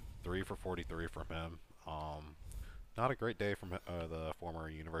nice. 3 for 43 from him. Not a great day from the former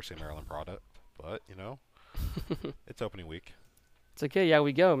University of Maryland product, but it's opening week. It's okay. Yeah,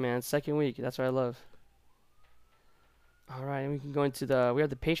 we go, man. Second week. That's what I love. All right, and we can go into we have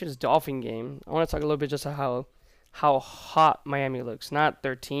the Patriots Dolphin game. I want to talk a little bit just how hot Miami looks. Not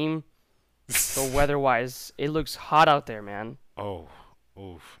their team, but weather wise, it looks hot out there, man. Oh,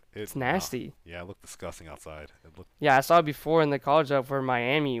 oof! It's nasty. Yeah, it looked disgusting outside. It looked. Yeah, I saw it before in the college up for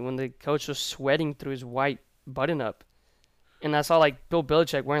Miami when the coach was sweating through his white button up, and I saw like Bill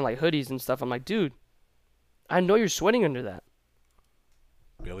Belichick wearing like hoodies and stuff. I'm like, dude, I know you're sweating under that.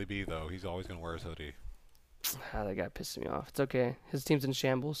 Billy B though, he's always gonna wear his hoodie. Ah, that guy pissed me off. It's okay. His team's in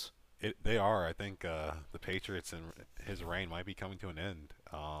shambles. They are. I think the Patriots and his reign might be coming to an end.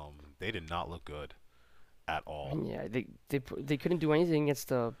 They did not look good at I all. mean, yeah, they couldn't do anything against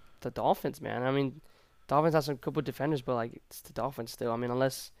the Dolphins, man. I mean, Dolphins have some couple defenders, but like it's the Dolphins still. I mean,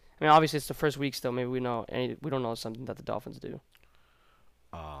 obviously it's the first week still. Maybe we don't know something that the Dolphins do.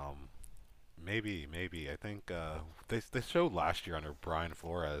 Um, maybe. I think they showed last year under Brian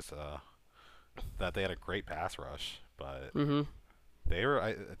Flores that they had a great pass rush, but Mhm.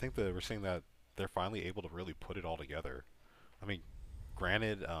 I think that we're seeing that they're finally able to really put it all together. I mean,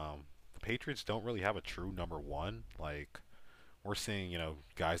 granted, the Patriots don't really have a true number one. Like we're seeing,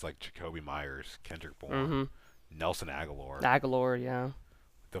 guys like Jacoby Myers, Kendrick Bourne, Mhm. Nelson Aguilar, Aguilar, yeah.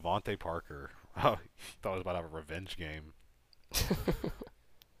 Devontae Parker. Oh, he thought he was about to have a revenge game.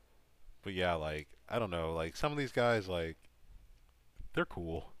 But yeah, like I don't know, like some of these guys, like they're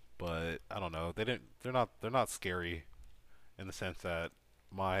cool, but I don't know, they're not scary in the sense that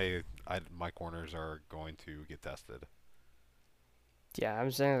my corners are going to get tested. Yeah,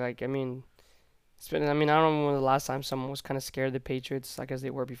 I'm saying like it's been. I mean, I don't know when the last time someone was kind of scared of the Patriots, like as they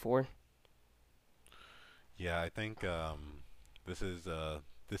were before. Yeah, I think this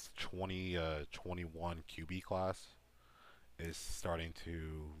 2021 QB class is starting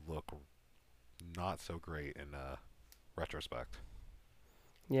to look not so great in retrospect.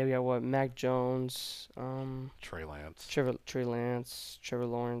 Yeah, we got what Mac Jones, Trey Lance Trey Lance, Trevor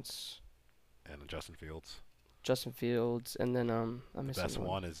Lawrence, and Justin Fields. Justin Fields, and then I'm The missing best one.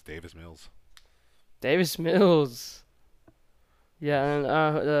 one is Davis Mills. Davis Mills. Yeah,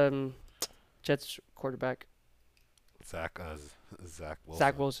 and Jets quarterback Zach Zach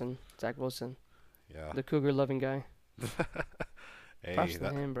Wilson. Wilson. Zach Wilson, Yeah. the Cougar loving guy. Hey, Props to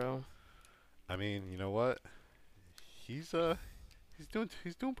that him, bro. I mean, you know what? He's he's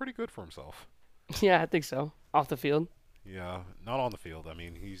doing pretty good for himself. Yeah, I think so. Off the field, Yeah, not on the field. I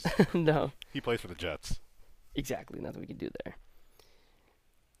mean, no, he plays for the Jets. exactly. Nothing we can do there.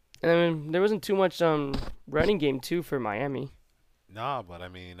 And I mean, there wasn't too much running game too for Miami. Nah, but I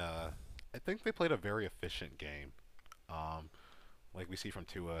mean, I think they played a very efficient game. Um, like we see from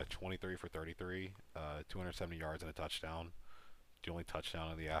Tua, 23 for 33, 270 yards and a touchdown. the only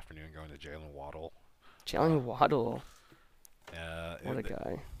touchdown of the afternoon going to Jalen Waddle. Uh, Jalen Waddle, uh, what a it,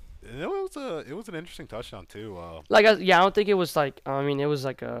 guy. it was an interesting touchdown too. Like, yeah, I don't think it was like. I mean, it was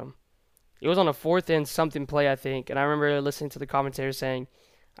like a. It was on a fourth and something play, I think, and I remember listening to the commentator saying,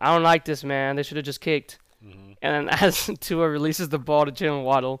 "I don't like this, man. They should have just kicked." Hmm. And then as Tua releases the ball to Jalen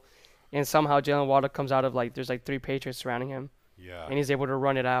Waddle, and somehow Jalen Waddle comes out of like there's like three Patriots surrounding him, Yeah, and he's able to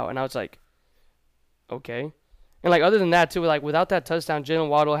run it out. And I was like, okay. And like other than that too, like without that touchdown, Jalen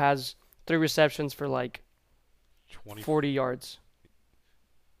Waddle has three receptions for like 20. 40 yards.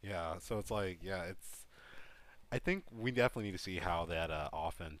 Yeah, so it's like, yeah, it's. I think we definitely need to see how that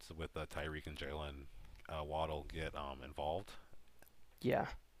offense with Tyreek and Jalen Waddle get involved. Yeah.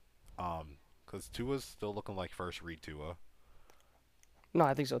 Because Tua's still looking like first read Tua. No,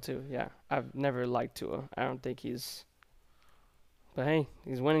 I think so too. Yeah. I've never liked Tua. I don't think he's. But hey,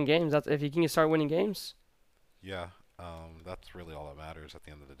 he's winning games. That's if he can start winning games. Yeah, that's really all that matters at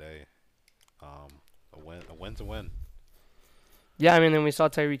the end of the day. A win's a win. Yeah, I mean, then we saw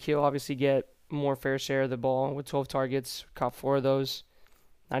Tyreek Hill obviously get more fair share of the ball with 12 targets, caught four of those,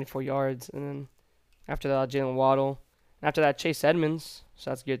 94 yards, and then after that, Jalen Waddle. And after that, Chase Edmonds.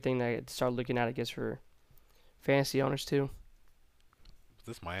 So that's a good thing to start looking at, I guess, for fantasy owners too.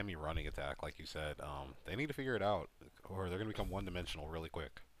 This Miami running attack, like you said, they need to figure it out, or they're gonna become one-dimensional really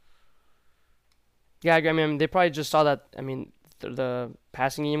quick. Yeah, I mean, they probably just saw that. I mean, the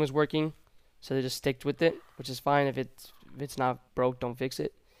passing game was working, so they just sticked with it, which is fine. If it's not broke, don't fix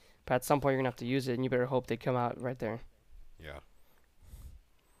it. But at some point, you're gonna have to use it, and you better hope they come out right there. Yeah.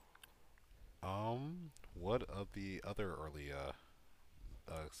 What of the other early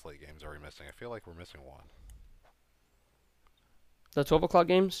slate games are we missing? I feel like we're missing one. The 12 o'clock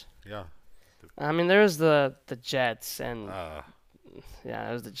games. Yeah. I mean, there's the Jets and Uh, yeah,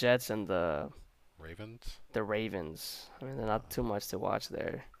 there's the Jets and Ravens. the Ravens. I mean, they're not too much to watch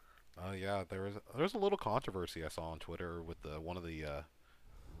there. Yeah, there's a little controversy I saw on Twitter with one of the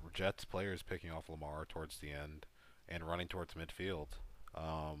Jets players picking off Lamar towards the end and running towards midfield.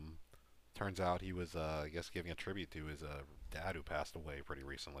 Um, Turns out he was, I guess, giving a tribute to his dad who passed away pretty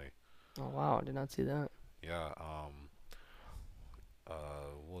recently. Oh wow, I did not see that. Yeah.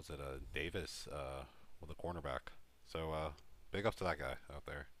 What was it? Davis, with a cornerback. So, big ups to that guy out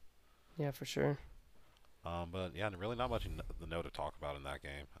there. Yeah, for sure. But yeah, really not much the note to talk about in that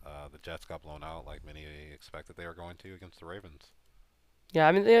game. The Jets got blown out like many expected they were going to against the Ravens. Yeah,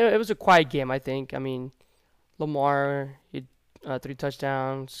 I mean, it was a quiet game. I think. I mean, Lamar, he three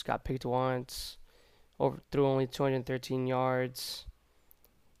touchdowns, got picked once, threw only 213 yards.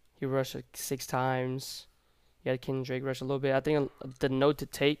 He rushed like six times. He had Kendrick rush a little bit. I think the note to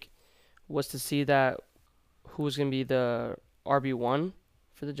take was to see that who was gonna be the RB1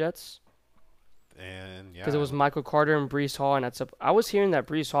 for the Jets. And Because it yeah, was Michael Carter and Brees Hall, and I was hearing that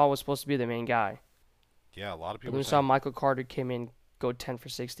Brees Hall was supposed to be the main guy, yeah, a lot of but people then were we saw saying Michael Carter came in, go 10 for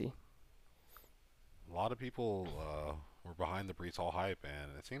 60. a lot of people were behind the Brees Hall hype,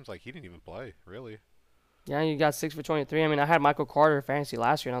 and it seems like he didn't even play really. Yeah, you got 6 for 23. I mean, I had Michael Carter fantasy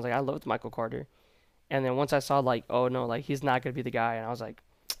last year, and I was like, I loved Michael Carter. And then once I saw like, oh no, like he's not gonna be the guy, and I was like,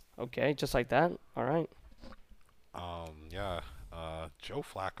 okay, just like that, all right. Yeah, Joe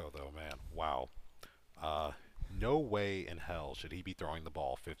Flacco though, man, wow. Uh, no way in hell should he be throwing the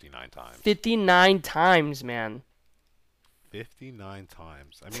ball 59 times. 59 times, man. 59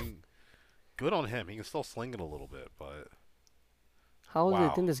 times. I mean, good on him. He can still sling it a little bit, but How old do you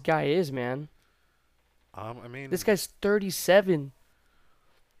wow. think this guy is, man? I This mean, guy's 37.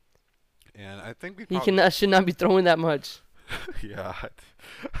 and I think we He probably, cannot should not be throwing that much. yeah,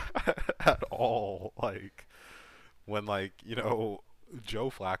 at all. Like when Joe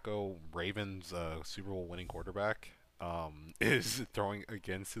Flacco, Ravens Super Bowl winning quarterback, is throwing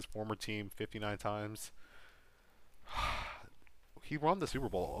against his former team 59 times. He won the Super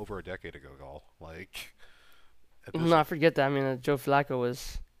Bowl over a decade ago, y'all. Like at this, No, I forget that. I mean, Joe Flacco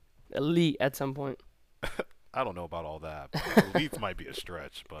was elite at some point. I don't know about all that. But elite might be a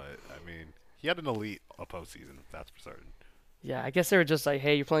stretch, but I mean, he had an elite a postseason. That's for certain. Yeah, I guess they were just like,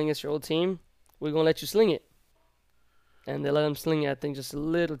 hey, you're playing against your old team. We're gonna let you sling it, and they let him sling it. I think just a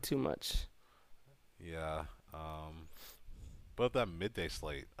little too much. Yeah. But that midday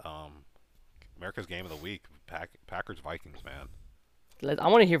slate, America's Game of the Week, Packers Vikings, man. I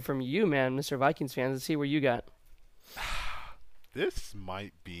want to hear from you, man, Mr. Vikings fans. Let's see where you got. This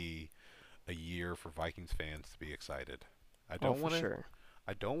might be a year for Vikings fans to be excited. I Oh, don't for want to. sure.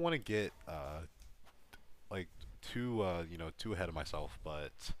 I don't want to get like too ahead of myself,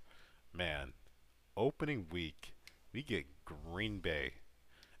 but man, opening week we get Green Bay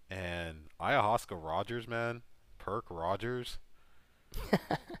and Ayahuasca Rogers, man, Perk Rogers.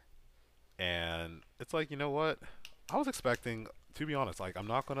 And it's like, you know what? I was expecting, to be honest, like I'm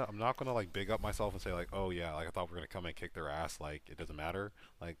not gonna like big up myself and say like, oh yeah, like I thought we are gonna come and kick their ass. Like it doesn't matter.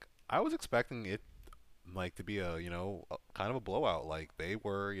 Like I was expecting it like to be a kind of a blowout. Like they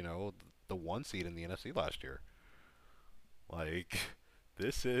were the one seed in the NFC last year. Like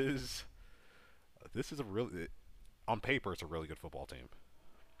this is this is a really on paper it's a really good football team.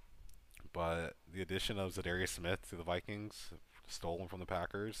 But the addition of Zadarius Smith to the Vikings, stolen from the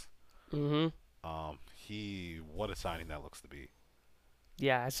Packers, Mm-hmm. he what a signing that looks to be.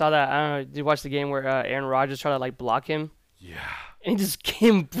 Yeah, I saw that. I don't know. Did you watch the game where Aaron Rodgers tried to like block him Yeah, and he just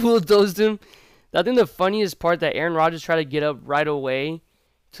came bulldozed him? I think the funniest part that Aaron Rodgers tried to get up right away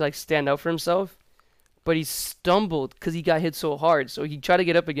to like stand up for himself, but he stumbled because he got hit so hard. So he tried to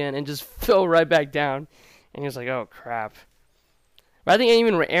get up again and just fell right back down. And he was like, "Oh crap!" But I think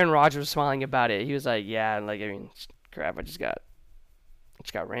even Aaron Rodgers was smiling about it. He was like, "Yeah, like I mean, crap, I just got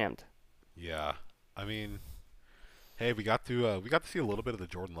rammed." yeah. I mean, hey, we got to see a little bit of the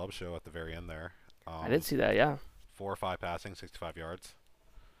Jordan Love show at the very end there. I did see that. Yeah, 4 or 5 passing, 65 yards.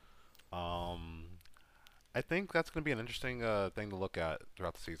 Um, I think that's going to be an interesting thing to look at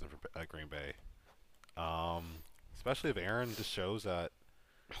throughout the season for Green Bay. Um, Especially if Aaron just shows that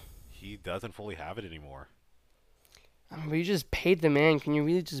he doesn't fully have it anymore. I mean, but you just paid the man. Can you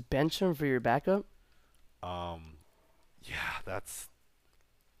really just bench him for your backup? Um, yeah, that's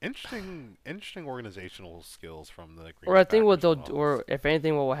interesting organizational skills from the Green Or Bay I think what Packers they'll, front office. or if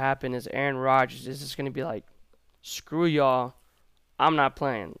anything, what will happen is Aaron Rodgers is just gonna be like, "Screw y'all, I'm not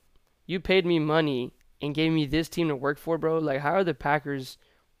playing. You paid me money and gave me this team to work for, bro. Like, how are the Packers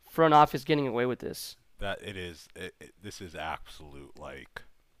front office getting away with this? That it is. This is absolute like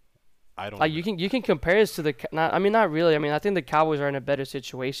I don't Like, even you can compare this to the, not, I mean, not really. I mean, I think the Cowboys are in a better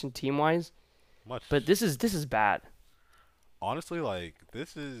situation team wise, much. but this is bad. Honestly, like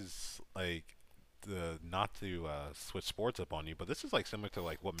this is like the not to switch sports up on you, but this is like similar to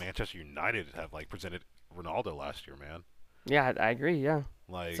like what Manchester United have like presented Ronaldo last year, man. Yeah, I agree. Yeah,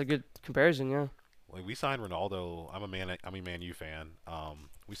 it's a Like good comparison. Yeah, like we signed Ronaldo. I'm a Man U fan.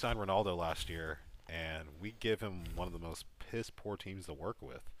 We signed Ronaldo last year, and we give him one of the most piss poor teams to work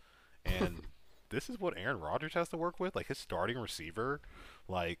with, and this is what Aaron Rodgers has to work with. Like his starting receiver,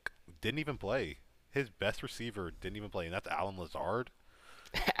 like didn't even play. His best receiver didn't even play, and that's Alan Lazard.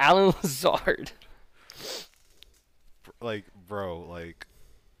 Alan Lazard. Like, bro, like,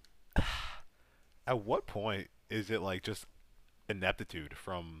 at what point is it like just ineptitude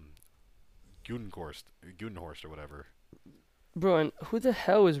from Gudenhorst or whatever? Bro, and who the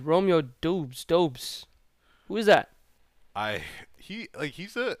hell is Romeo Dobes? Who is that? I he's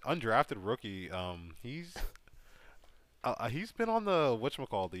a undrafted rookie. He's been on the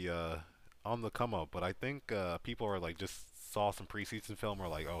whatchamacall the on the come up, but I think people are like just saw some preseason film or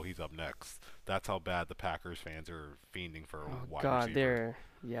like, oh, he's up next. That's how bad the Packers fans are fiending for a Oh wide God, receiver.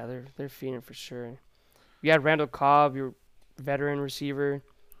 they're feeding for sure. You had Randall Cobb, your veteran receiver,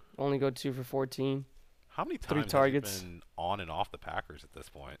 only go 2 for 14, How many three times has he targets. been on and off the Packers at this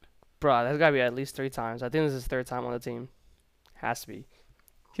point? Bro, that's gotta be at least 3 times. I think this is his third time on the team. Has to be.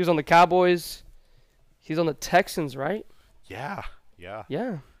 He was on the Cowboys. He's on the Texans, right? Yeah, yeah.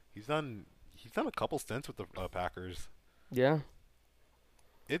 Yeah, He's done he's done a couple stints with the Packers. yeah.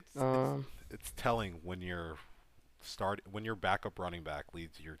 It's it's Um, it's telling when your backup running back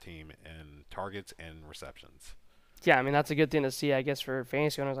leads your team in targets and receptions. yeah. I mean, that's a good thing to see, I guess, for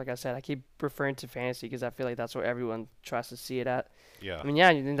fantasy owners. Like I said, I keep referring to fantasy because I feel like that's what everyone tries to see it at. Yeah. I mean,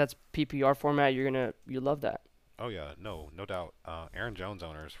 yeah, you think that's PPR format. You love that. Oh yeah. No doubt. Aaron Jones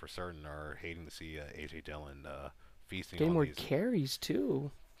owners for certain are hating to see AJ Dillon feasting Getting on more these carries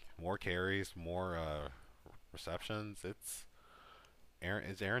too. more carries, more receptions. It's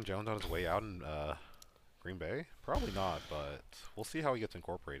Aaron Jones on his way out in Green Bay? Probably not, but we'll see how he gets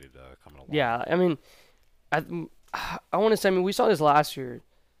incorporated coming along. Yeah, I mean, I I want to say. I mean, we saw this last year.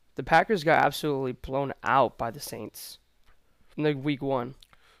 The Packers got absolutely blown out by the Saints in the week one,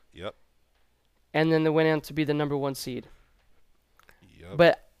 Yep. and then they went on to be the number one seed. Yep.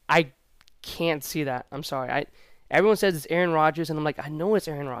 But I can't see that. I'm sorry. Everyone says it's Aaron Rodgers, and I'm like, I know it's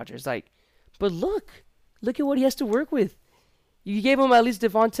Aaron Rodgers. Like, but look at what he has to work with. You gave him at least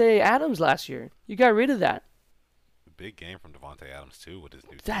Devontae Adams last year. You got rid of that. Big game from Devontae Adams too with his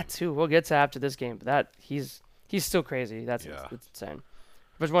new That team. too. We'll get to after this game, but he's still crazy. Yeah. It's insane.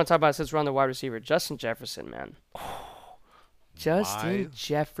 But I want to talk about since we're on the wide receiver, Justin Jefferson, man. My Justin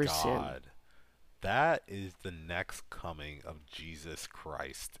Jefferson. God. That is the next coming of Jesus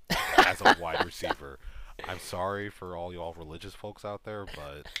Christ as a wide receiver. I'm sorry for all y'all religious folks out there,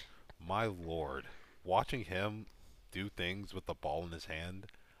 but my Lord, watching him do things with the ball in his hand.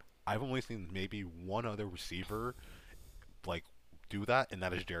 I've only seen maybe one other receiver like do that, and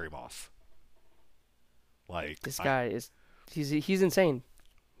that is Jerry Moss. Like This I guy is he's insane.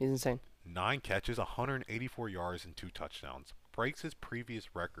 He's insane. 9 catches, 184 yards, and 2 touchdowns. Breaks his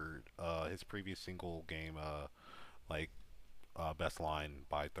previous record, his previous single game, like best line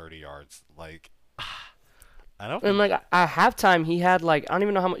by 30 yards. Like I don't And think like at halftime, he had like I don't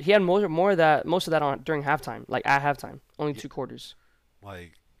even know how much he had most of that on during halftime. Like at halftime, only yeah, 2 quarters.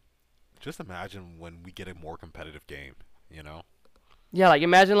 like just imagine when we get a more competitive game. You know, Yeah, like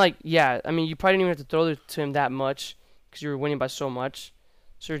imagine like yeah. I mean, you probably didn't even have to throw it to him that much because you were winning by so much.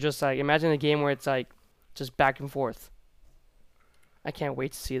 So you're just like imagine a game where it's like just back and forth. I can't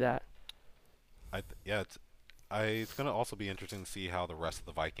wait to see that. yeah, it's gonna also be interesting to see how the rest of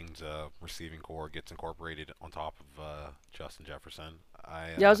the Vikings receiving core gets incorporated on top of Justin Jefferson.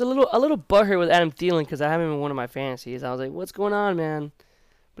 I Yeah, I was a little butthurt with Adam Thielen because I have him in one of my fantasies. I was like, what's going on, man?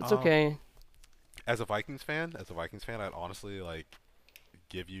 But it's um okay. as a Vikings fan, I'd honestly like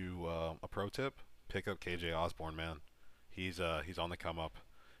give you a pro tip: pick up KJ Osborne, man. He's on the come up.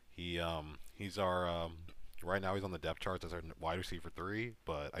 He's our right now he's on the depth charts as our wide receiver 3,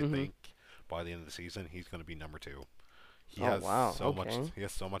 but I Mhm. think by the end of the season he's going to be number 2. He Oh has wow. so much. Okay. He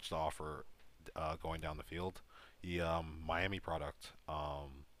has so much to offer going down the field. He Miami product.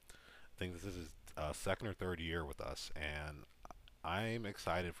 I think this is his second or third year with us, and I'm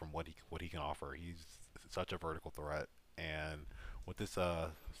excited from what he can offer. He's such a vertical threat, and with this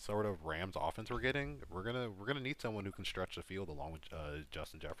sort of Rams offense we're getting, we're gonna need someone who can stretch the field along with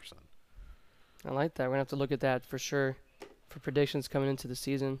Justin Jefferson. I like that. We're gonna have to look at that for sure for predictions coming into the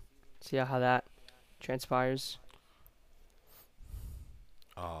season. See how that transpires.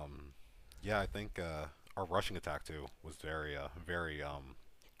 Um, yeah, I think our rushing attack too was very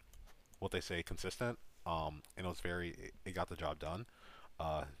what they say consistent. And it was it got the job done.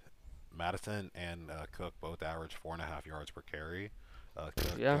 Uh, Madison and Cook both averaged 4.5 yards per carry. Cook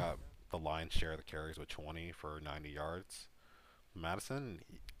Yeah. got the lion's share of the carries with 20 for 90 yards. Madison,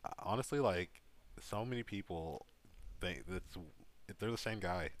 honestly, like so many people think that's they're the same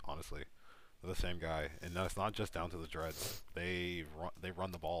guy. Honestly, they're the same guy, and that's not just down to the dreads. They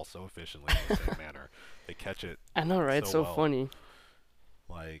run the ball so efficiently in the same manner. They catch it I know, right? It's so so well. funny.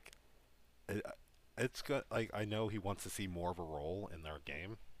 Like it, it's good. Like I know he wants to see more of a role in their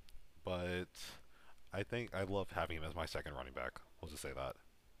game, but I think I love having him as my second running back. We'll just say that.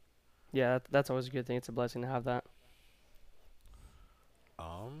 Yeah, that's always a good thing. It's a blessing to have that.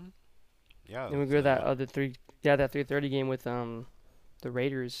 Um, yeah, And we that's go that it. other three. Yeah, that 3:30 game with the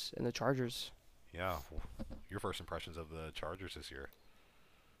Raiders and the Chargers. Yeah, your first impressions of the Chargers this year?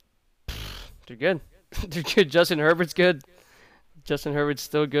 They're good. They're good. Justin Herbert's good. Justin Herbert's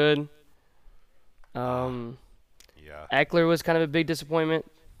still good. Ah, Um, yeah, Eckler was kind of a big disappointment.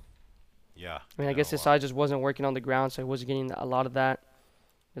 yeah. I mean, I guess his side just wasn't working on the ground, so he wasn't getting a lot of that.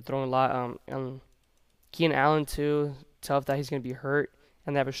 They're throwing a lot. Keenan Allen too. Tough that he's gonna be hurt,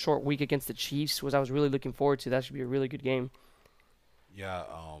 and they have a short week against the Chiefs, which I was really looking forward to. That should be a really good game. Yeah,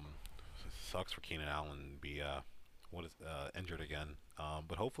 sucks for Keenan Allen to be what is injured again.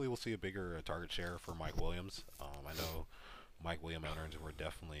 But hopefully we'll see a bigger target share for Mike Williams. I know Mike Williams owners were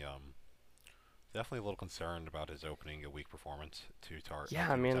definitely a little concerned about his opening a week performance,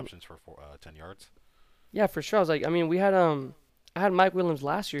 Yeah, I two mean, receptions for 10 yards. yeah, for sure. I was like, I mean, I had Mike Williams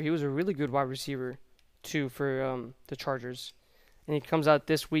last year. He was a really good wide receiver, too, for the Chargers. And he comes out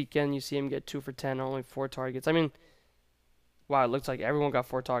this weekend. You see him get 2 for 10, only 4 targets. I mean, wow, it looks like everyone got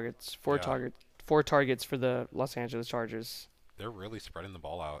 4 targets. Yeah, 4 targets for the Los Angeles Chargers. they're really spreading the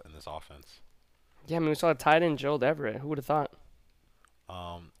ball out in this offense. Yeah, I mean, we saw a tight end, Gerald Everett. Who would have thought?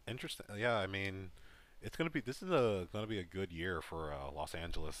 Interesting. Yeah, I mean, this is a gonna be a good year for Los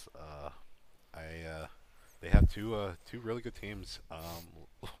Angeles. I They have two really good teams.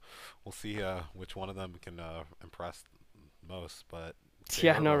 We'll see which one of them can impress most, but they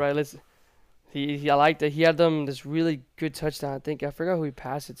Yeah, are no, going. right. I liked that. He had them this really good touchdown. I think I forgot who he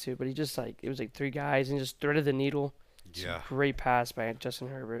passed it to, but he just like it was like 3 guys and just threaded the needle. It's a Yeah, great pass by Justin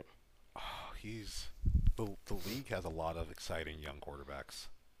Herbert. he's the league has a lot of exciting young quarterbacks.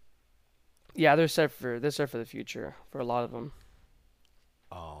 Yeah, they're set for the future for a lot of them.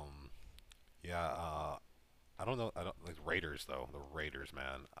 Um, yeah, I don't know. I don't like Raiders though. The Raiders,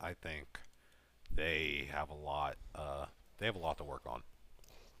 man. I think they have a lot. They have a lot to work on.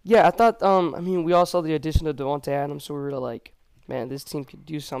 Yeah, I thought. I mean, we all saw the addition of Devontae Adams, so we were like, man, this team could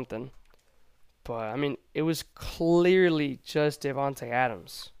do something. But I mean, it was clearly just Devontae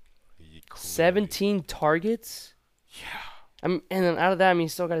Adams. Clearly, 17 targets. yeah. And then out of that, I mean, he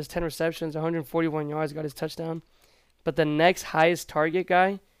still got his 10 receptions, 141 yards, got his touchdown. But the next highest target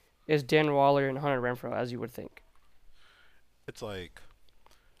guy is Dan Waller and Hunter Renfrow, as you would think. It's like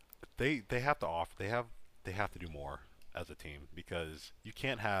they have to offer they have to do more as a team because you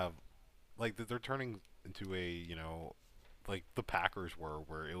can't have like they're turning into a like the Packers were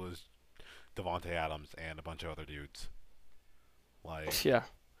where it was Devonte Adams and a bunch of other dudes. Like Yeah.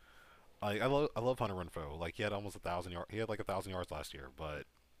 I love Hunter Renfrow. Like he had almost 1,000 yards. He had like 1,000 yards last year. But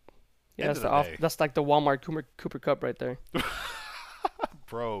Yeah, end that's of the the off. day, That's like the Walmart Cooper Cup right there.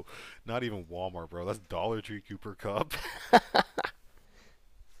 bro, not even Walmart, bro. That's Dollar Tree Cooper Cup.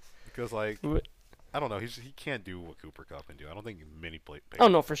 Because like Wh- I don't know, he can't do what Cooper Cup can do. I don't think many Oh players no,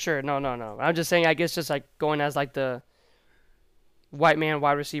 can. for sure. No, no, no. I'm just saying. I guess just like going as like the white man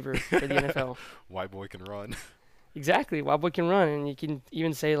wide receiver for the NFL. White boy can run. Exactly. White boy can run, and you can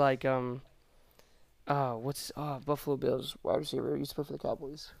even say like what's Buffalo Bills wide receiver used to play for the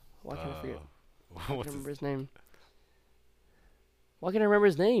Cowboys. Why can't I forget? Why can't I What's his remember his name? Why can't I remember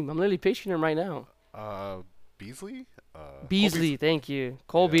his name? I'm literally picturing him right now. uh Beasley? Cole Beasley, thank you.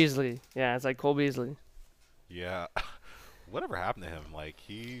 Cole Yeah. Beasley. Yeah, it's like Cole Beasley. Yeah. Whatever happened to him? Like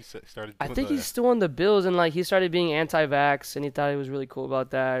he started I doing think the he's still on the Bills, and like he started being anti-vax, and he thought he was really cool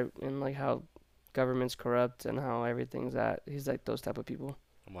about that, and like how government's corrupt and how everything's at. He's like those type of people.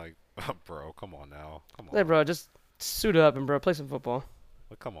 I'm like, bro, come on now. Come Hey, on. bro, just suit up and bro, play some football.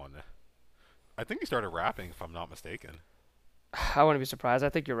 Like, come on. I think he started rapping if I'm not mistaken. I wouldn't be surprised. I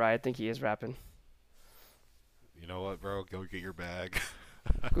think you're right. I think he is rapping. You know what, bro? Go get your bag.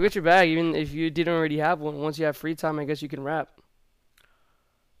 Go get your bag, even if you didn't already have one. Once you have free time, I guess you can rap.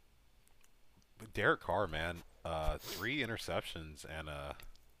 But Derek Carr, man, 3 interceptions and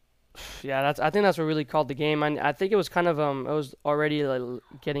Yeah, I think that's what really called the game. I think it was kind of it was already like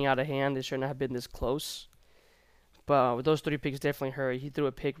getting out of hand. It shouldn't have been this close. But with those 3 picks definitely hurt. He threw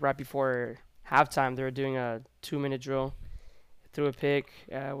a pick right before halftime. They were doing a 2-minute drill. Threw a pick.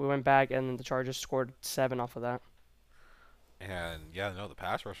 We went back, and then the Chargers scored 7 off of that. yeah, no, the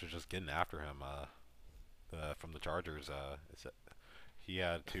pass rush was just getting after him. From the Chargers, he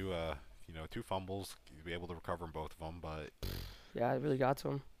had two fumbles. He'd be able to recover from both of them, but Yeah, it really got to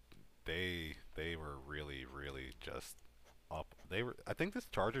him. they were really really just up. They were. I think this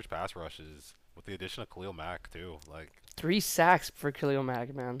Chargers pass rush is with the addition of Khalil Mack too, like 3 sacks for Khalil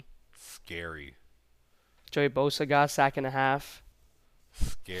Mack, man. scary, Joey Bosa got a sack and a half.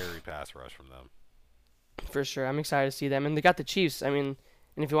 scary pass rush from them. For sure. I'm excited to see them. And they got the Chiefs. I mean,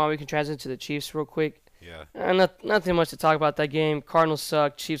 and if you want, we can transition to the Chiefs real quick. Yeah, Nothing much to talk about that game. Cardinals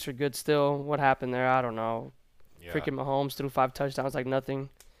suck. Chiefs are good still. What happened there? I don't know. yeah. Freaking Mahomes threw 5 touchdowns like nothing.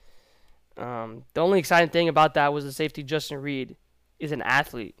 The only exciting thing about that was the safety Justin Reed is an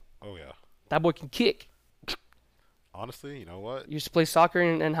athlete. Oh yeah. That boy can kick. Honestly, you know what? Used to play soccer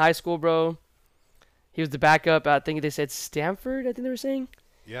in high school, bro. He was the backup. I think they said Stanford. I think they were saying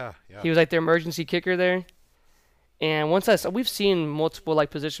Yeah, yeah. he was like their emergency kicker there. And once I saw, we've seen multiple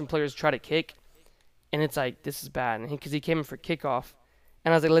like position players try to kick, and it's like this is bad. Because he came in for kickoff,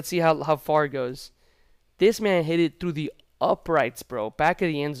 and I was like, let's see how far it goes. This man hit it through the uprights, bro, back of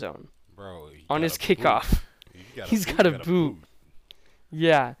the end zone Bro, you on got his a boot. kickoff. He's got a You boot.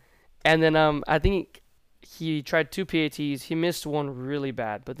 Yeah, and then I think he tried 2 PATs. He missed one really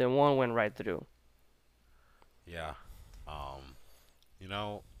bad, but then one went right through. Yeah. Um, you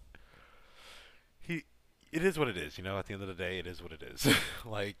know, he it is what it is, at the end of the day it is what it is.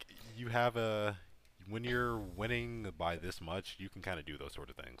 Like you have a when you're winning by this much, you can kind of do those sort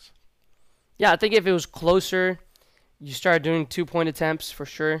of things. Yeah, I think if it was closer, you start doing 2-point attempts for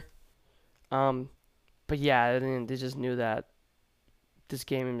sure. But yeah, then they just knew that this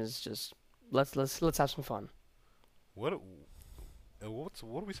game is just let's have some fun. What what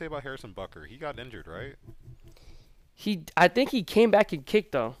do we say about Harrison Bucker? He got injured, right? I think he came back and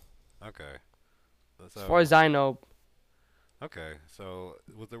kicked though, Okay. as far as I know. Okay. So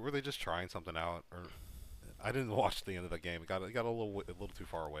were they just trying something out, or I didn't watch the end of the game. It got a little too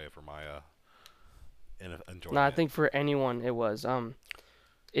far away for my enjoyment. No, I think for anyone it was.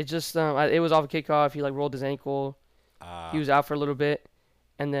 It just it was off a kickoff. He like rolled his ankle. He was out for a little bit,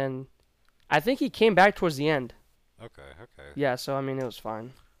 and then I think he came back towards the end. Okay. Okay. Yeah, so I mean it was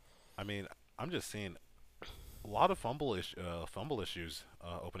fine. I mean, I'm just seeing a lot of fumble issues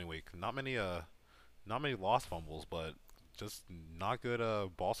opening week. Not many lost fumbles, but just not good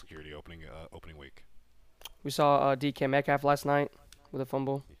ball security opening week. We saw DK Metcalf last night with a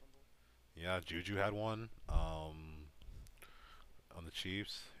fumble. Yeah, Juju had one on the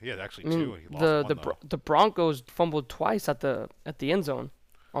Chiefs. He had actually I mean, two. He lost one though. the Broncos fumbled twice at the end zone,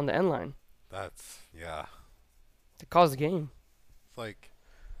 on the end line. Yeah. It caused the game. It's like,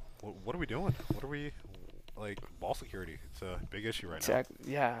 what are we doing? What are we like ball security. It's a big issue right now.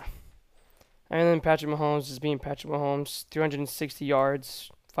 Exactly. Yeah. And then Patrick Mahomes is being Patrick Mahomes. 360 yards,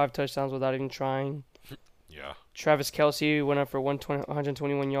 5 touchdowns without even trying. Yeah, Travis Kelce went up for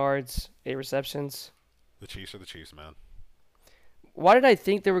 121 yards, 8 receptions. the Chiefs are the Chiefs, man. Why did I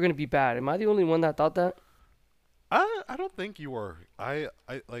think they were going to be bad? Am I the only one that thought that? I don't think you were. I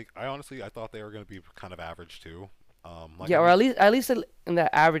honestly I thought they were going to be kind of average too. Like Yeah, I or mean, at least in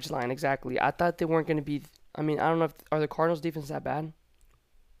that average line exactly. I thought they weren't going to be. I mean, I don't know if are the Cardinals defense that bad?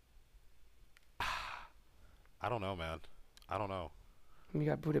 I don't know, man. I don't know. You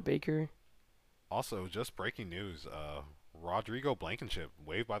got Buda Baker. Also, just breaking news: Rodrigo Blankenship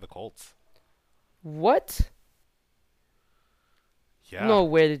waived by the Colts. What? Yeah, No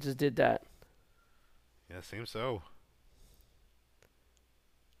way they just did that. yeah, seems so.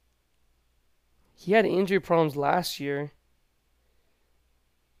 He had injury problems last year,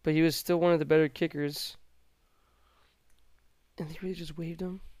 but he was still one of the better kickers. And they really just waived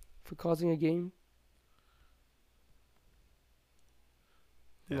him for causing a game?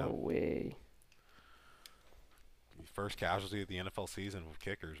 Yeah, No way. first casualty of the NFL season with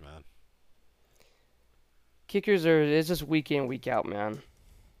kickers, man. Kickers are, it's just week in, week out, man.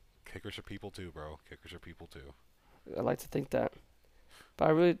 Kickers are people too, bro. Kickers are people too. I like to think that. But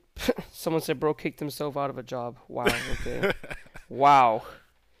I really, someone said bro kicked himself out of a job. Wow, okay. Wow.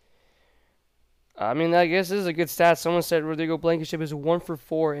 I mean, I guess this is a good stat. Someone said Rodrigo Blankenship is 1 for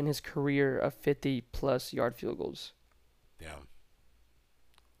 4 in his career of 50-plus yard field goals. Yeah.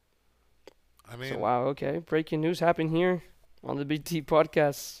 I So, mean, wow, okay. Breaking news happened here on the BT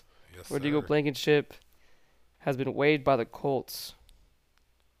podcast. yes, Rodrigo sir. Blankenship has been waived by the Colts.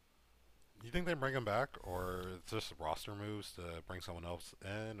 You think they bring him back, or it's just roster moves to bring someone else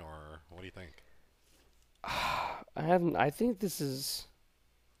in, or what do you think? I haven't. I think this is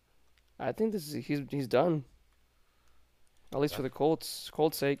he's done. At least for That, the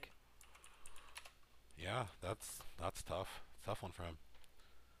Colts' sake. yeah, that's tough. Tough one for him.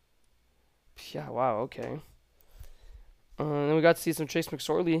 Yeah. Wow. Okay. Then we got to see some Chase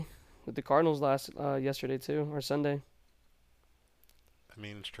McSorley with the Cardinals yesterday too, or Sunday. I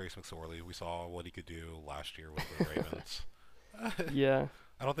mean, it's Trace McSorley. We saw what he could do last year with the Ravens. Yeah.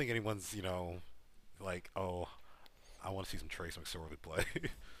 I don't think anyone's, like, oh, I want to see some Trace McSorley play.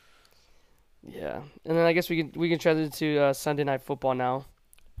 Yeah. And then I guess we can transition to Sunday Night Football now,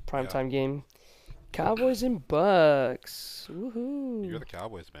 Yeah. primetime game. Cowboys and Bucks. You're Woohoo! the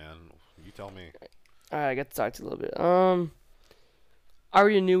Cowboys, man. You tell me. All right, I got to talk to you a little bit. I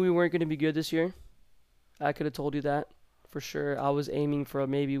already knew we weren't going to be good this year. I could have told you that for sure. I was aiming for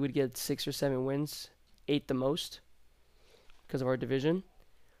maybe we'd get 6 or 7 wins, 8 the most, because of our division.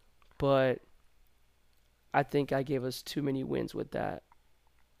 But I think I gave us too many wins with that.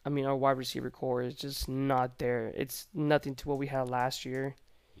 I mean, our wide receiver core is just not there. It's nothing to what we had last year.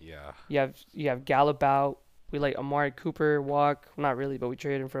 Yeah. You have Gallup out. We let Amari Cooper walk. Not really, but we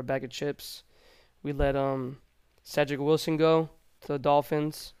traded him for a bag of chips. We let Cedric Wilson go to the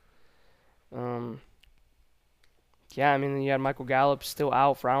Dolphins. Yeah, I mean, you had Michael Gallup still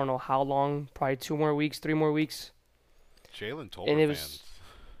out for I don't know how long. Probably 2 more weeks, 3 more weeks. Jalen Tolbert And it was fans.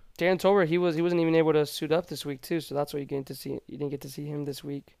 Dan Tolbert. He wasn't even able to suit up this week too, so that's why you didn't get to see him this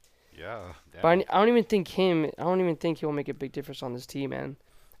week. Yeah. But Damn. I don't even think he'll make a big difference on this team, man.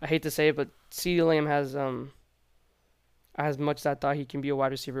 I hate to say it, but CeeDee Lamb has as much as I thought he can be a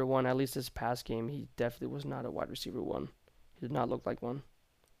wide receiver 1, at least this past game, he definitely was not a wide receiver 1. He did not look like one.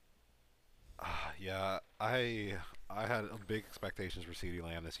 Yeah, I had big expectations for CeeDee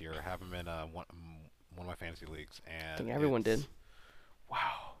Lamb this year. I have him in one of my fantasy leagues, I and think everyone did.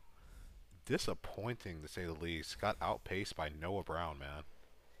 wow, disappointing to say the least. Got outpaced by Noah Brown, man.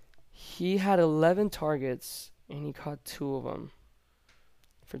 He had 11 targets and he caught 2 of them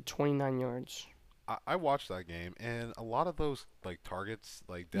for 29 yards. I watched that game, and a lot of those like targets,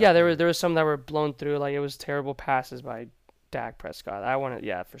 like Yeah, there definitely, were some that were blown through, like it was terrible passes by Dak Prescott.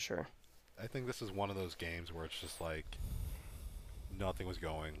 Yeah, for sure. I think this is one of those games where it's just like nothing was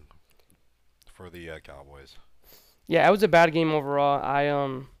going for the Cowboys. Yeah, it was a bad game overall.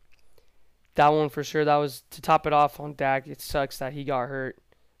 That one for sure. That was to top it off on Dak. It sucks that he got hurt,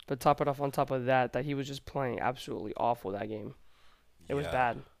 but top it off on top of that he was just playing absolutely awful that game. It was Yeah,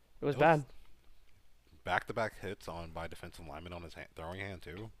 bad. It was it bad. was back-to-back hits on by defensive linemen on his throwing hand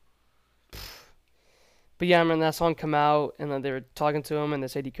too. But yeah, I mean that song come out and then they were talking to him and they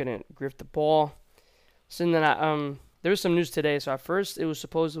said he couldn't grip the ball. So then there was some news today. So at first it was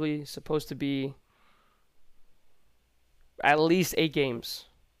supposed to be at least 8 games.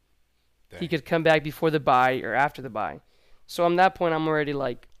 Dang. He could come back before the bye or after the bye. So on that point I'm already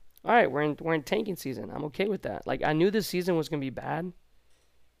like, All right, we're in tanking season. I'm okay with that. Like I knew this season was gonna be bad.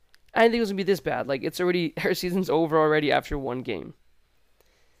 I didn't think it was gonna be this bad. Like it's already our season's over already after one game.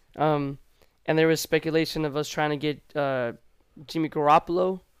 Um, and there was speculation of us trying to get Jimmy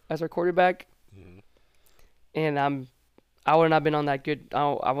Garoppolo as our quarterback, Hmm. and I would not been on that good.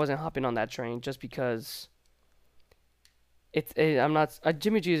 I wasn't hopping on that train just because I'm not.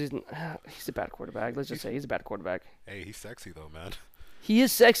 Jimmy G is he's a bad quarterback. Let's just He's say he's a bad quarterback. Hey, he's sexy though, man. He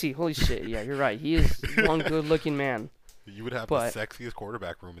is sexy. Holy shit. Yeah, you're right. He is one good looking man. You would have the But sexiest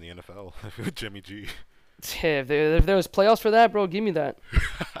quarterback room in the NFL with Jimmy G. if there was playoffs for that, bro, give me that.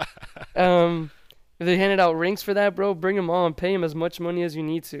 Um, if they handed out rings for that, bro, bring them on. Pay him as much money as you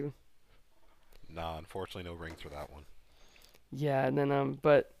need to. Nah, unfortunately, no rings for that one. Yeah, and then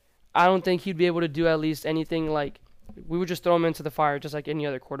but I don't think he'd be able to do at least anything like we would just throw him into the fire just like any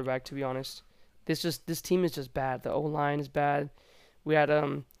other quarterback. To be honest, this team is just bad. The O line is bad. We had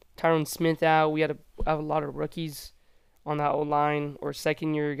Tyron Smith out. We had a lot of rookies on that O line or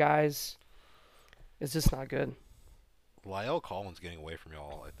second year guys. It's just not good. Lyle Collins getting away from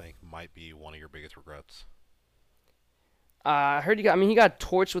y'all, I think, might be one of your biggest regrets. I heard he got. I mean, he got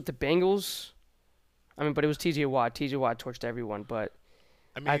torched with the Bengals. I mean, but it was T.J. Watt. T.J. Watt torched everyone, but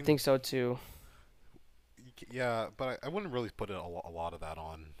I I mean, think so too. yeah, but I wouldn't really put a lot of that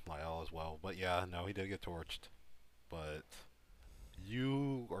on Lyle as well. But yeah, no, he did get torched. But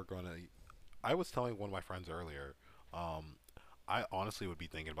you are gonna. I was telling one of my friends earlier. Um, I honestly would be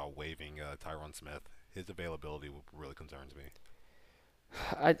thinking about waiving Tyron Smith. His availability really concerns me.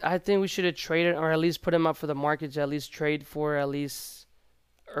 I think we should have traded or at least put him up for the market to at least trade for at least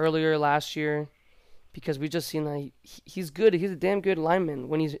earlier last year because we just seen that he's good. He's a damn good lineman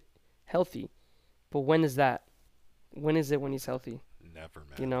when he's healthy. But when is that? When is it when he's healthy? Never,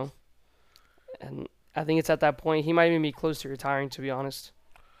 You man. know? And I think it's at that point. He might even be close to retiring, to be honest.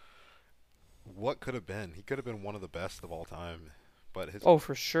 What could have been? He could have been one of the best of all time. But Oh,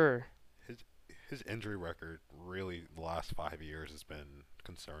 for sure. his his injury record really the last 5 years has been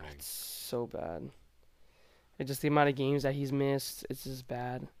concerning. It's so bad. It's just the amount of games that he's missed. It's just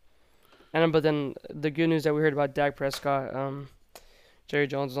bad. And but then the good news that we heard about Dak Prescott, Jerry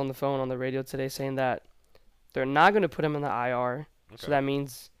Jones was on the phone on the radio today saying that they're not going to put him in the IR. So Okay. that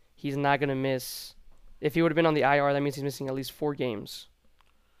means he's not going to miss. If he would have been on the IR, that means he's missing at least 4 games.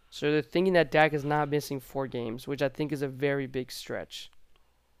 So they're thinking that Dak is not missing 4 games, which I think is a very big stretch.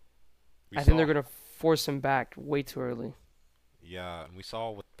 We I think they're saw, going to force him back way too early. yeah, and we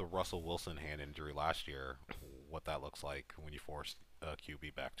saw with the Russell Wilson hand injury last year what that looks like when you force a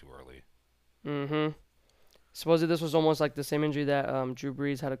QB back too early. Mm-hmm. Supposedly this was almost like the same injury that Drew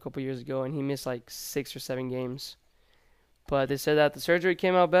Brees had a couple years ago, and he missed like 6 or 7 games. But they said that the surgery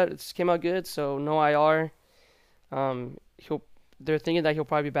came out better, it came out good, so no IR. He'll. They're thinking that he'll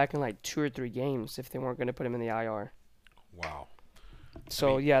probably be back in like 2 or 3 games if they weren't going to put him in the IR. Wow. I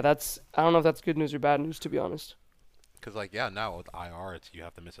So mean, yeah, that's I don't know if that's good news or bad news to be honest. because like yeah, now with IR, it's you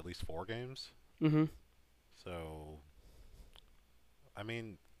have to miss at least 4 games. Mm-hmm. So I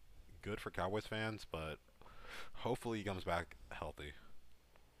mean, good for Cowboys fans, but hopefully he comes back healthy.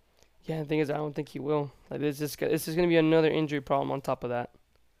 Yeah, the thing is, I don't think he will. Like this is gonna be another injury problem on top of that.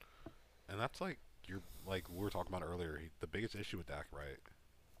 And that's like you're like we were talking about earlier. The biggest issue with Dak, right,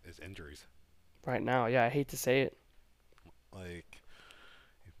 is injuries. Right now, yeah, I hate to say it. Like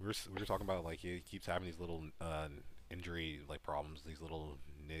we were talking about, like he keeps having these little injury like problems, these little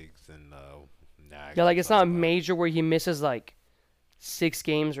nigs and Yeah, nags like and it's stuff not like that. major where he misses like 6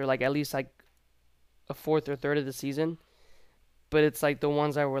 games or like at least like a fourth or third of the season. But it's like the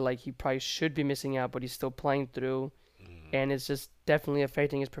ones that were like he probably should be missing out, but he's still playing through, Mm. and it's just definitely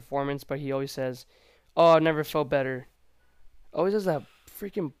affecting his performance. But he always says, "Oh, I never felt better." Always does that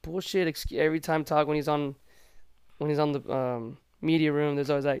freaking bullshit excuse every time talk when he's on the media room. There's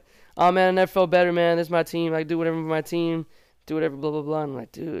always like, "Oh man, I never felt better, man. This is my team. I do whatever for my team, do whatever, blah blah blah." I'm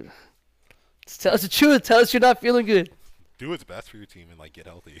like, dude, just tell us the truth. Tell us you're not feeling good. Do what's best for your team and like get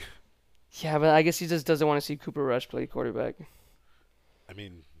healthy. Yeah, but I guess he just doesn't want to see Cooper Rush play quarterback. I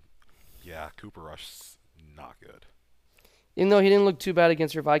mean, yeah, Cooper Rush's not good. Even though he didn't look too bad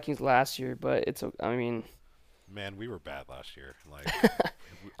against your Vikings last year, but I mean, Man, we were bad last year. Like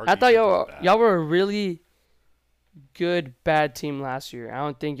our I thought defense was bad. y'all were a really good bad team last year. I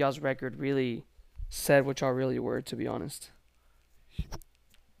don't think y'all's record really said what y'all really were, to be honest.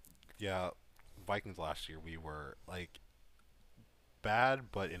 Yeah, Vikings last year we were like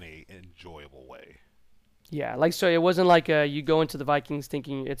bad, but in a enjoyable way. Yeah, like so it wasn't like you go into the Vikings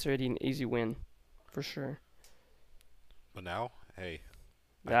thinking it's already an easy win, for sure. But now, hey,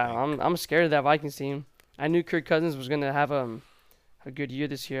 I Yeah, think I'm scared of that Vikings team. I knew Kirk Cousins was gonna a good year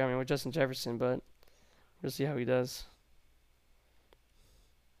this year. I mean, with Justin Jefferson, but we'll see how he does.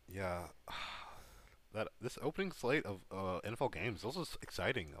 Yeah, that this opening slate of NFL games, those was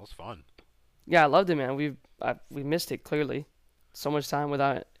exciting. That was fun. Yeah, I loved it, man. We missed it clearly. So much time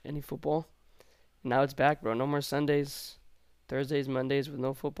without any football. Now it's back, bro. No more Sundays, Thursdays, Mondays with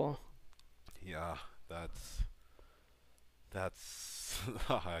no football. Yeah, that's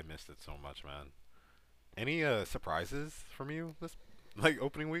I missed it so much, man. Any surprises from you this like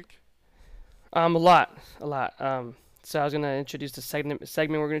opening week? A lot. So I was gonna introduce the segment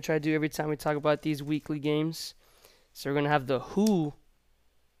we're gonna try to do every time we talk about these weekly games. So we're gonna have the Who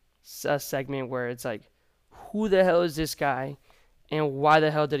segment where it's like, who the hell is this guy, and why the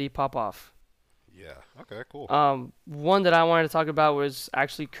hell did he pop off? Yeah. Okay. Cool. One that I wanted to talk about was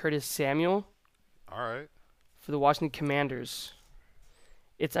actually Curtis Samuel All right. for the Washington Commanders.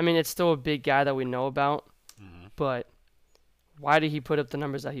 I mean, it's still a big guy that we know about, Mm-hmm. but why did he put up the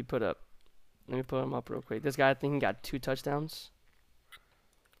numbers that he put up? Let me put him up real quick. This guy, I think he got 2 touchdowns.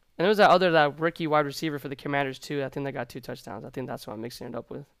 And there was that rookie wide receiver for the Commanders too. I think they got 2 touchdowns. I think that's what I'm mixing it up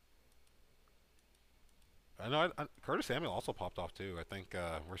with. I know Curtis Samuel also popped off too. I think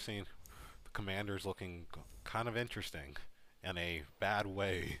we're seeing the Commanders looking kind of interesting in a bad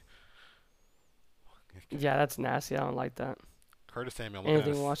way. Yeah, that's nasty. I don't like that. Curtis Samuel.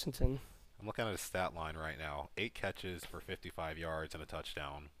 Anything Washington. I'm looking at his stat line right now. 8 catches for 55 yards and a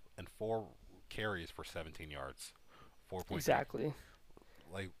touchdown, and 4 carries for 17 yards. 4.8. Exactly.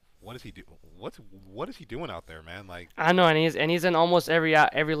 Like, what is he do? What is he doing out there, man? Like, I know, and he's in almost every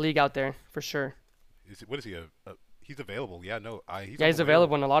league out there for sure. what is he? He's available. Yeah, no, he's Yeah, on he's the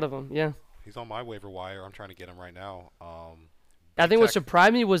available in a lot of them. Yeah. He's on my waiver wire. I'm trying to get him right now. I Big think what tech.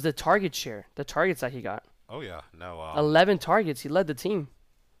 surprised me was the target share, the targets that he got. Oh yeah, no. 11 targets. He led the team.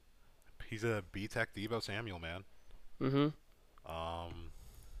 He's a B Tech Debo Samuel, man. Mhm. Um,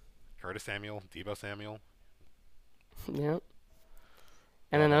 Curtis Samuel, Debo Samuel. Yeah. And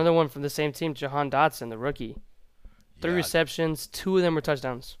Yeah, then another one from the same team, Jahan Dotson, the rookie. 3 yeah. receptions, 2 of them were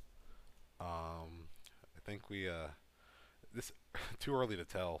touchdowns. I think we this too early to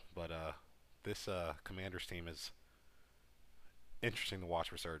tell, but this Commanders team is interesting to watch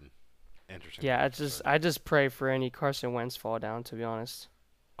for certain. Interesting. To Yeah, watch for certain. I just pray for any Carson Wentz fall down, to be honest,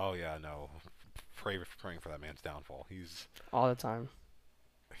 Oh yeah, no. Praying for that man's downfall. all the time.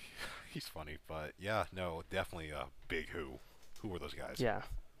 He's funny, but yeah, no, definitely a big who. Who were those guys? Yeah.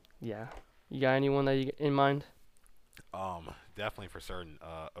 Yeah. You got anyone that you in mind? Definitely for certain.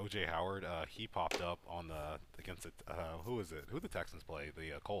 OJ Howard, he popped up on the against the who is it? Who the Texans play?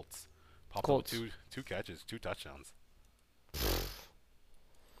 The Colts. Popped Colts. up with two catches, 2 touchdowns.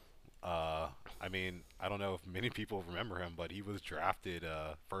 I mean, I don't know if many people remember him, but he was drafted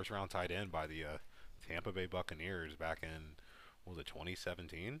first round tight end by the Tampa Bay Buccaneers back in what was it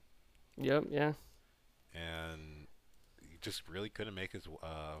 2017, Yep, yeah. and he just really couldn't make his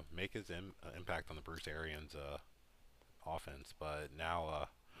impact on the Bruce Arians offense. But now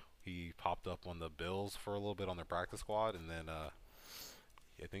he popped up on the Bills for a little bit on their practice squad, and then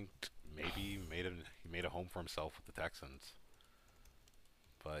I think maybe he made a home for himself with the Texans.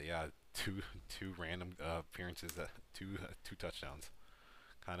 But yeah, two random appearances, two touchdowns,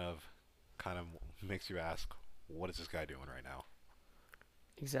 kind of makes you ask, what is this guy doing right now?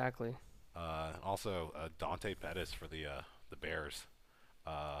 Exactly. Also, Dante Pettis for the Bears.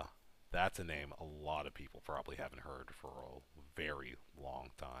 That's a name a lot of people probably haven't heard for a very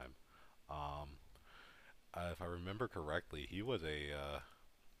long time. If I remember correctly, he was a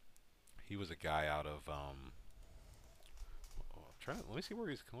guy out of let me see where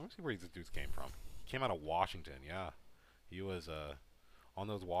these dudes came from. He came out of Washington. Yeah, he was on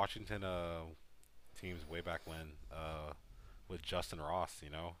those Washington teams way back when with Justin Ross. You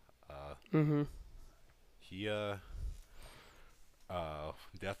know, Mhm. he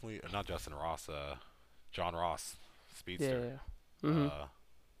definitely not Justin Ross. John Ross, Yeah. speedster. Yeah. Mhm.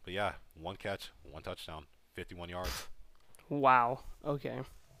 But yeah, 1 catch, 1 touchdown, 51 yards. Wow. Okay.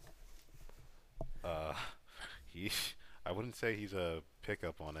 Uh, he, I wouldn't say he's a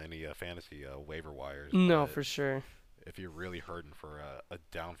pickup on any fantasy waiver wires, No, but for sure. if you're really hurting for a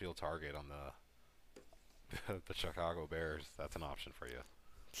downfield target on the Chicago Bears, that's an option for you.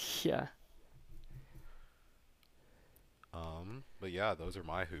 Yeah. But yeah, those are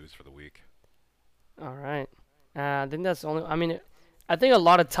my who's for the week. All right. I think that's the only. I mean, I think a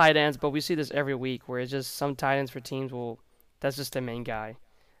lot of tight ends, but we see this every week where it's just some tight ends for teams will. That's just the main guy.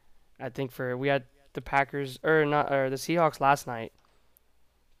 I think we had the Packers or not or the Seahawks last night.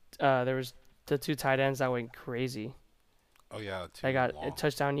 There was the 2 tight ends that went crazy. Oh yeah, They got a long.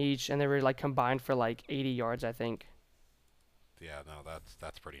 touchdown each, and they were like combined for like 80 yards, I think. Yeah, no,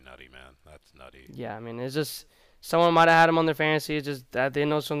 that's pretty nutty, man. That's nutty. Yeah, I mean, it's just someone might have had him on their fantasy. It's just that they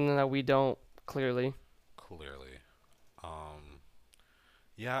know something that we don't, clearly. Clearly. Um,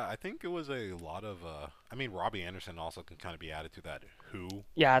 yeah, I think it was a lot of. I mean, Robbie Anderson also can kind of be added to that. Who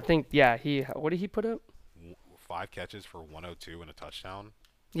Yeah, I think, yeah, what did he put up? 5 catches for 102 and a touchdown.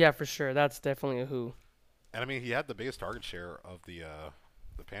 Yeah, for sure. That's definitely a who. And I mean, he had the biggest target share of the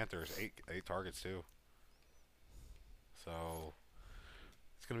Panthers, eight targets too. So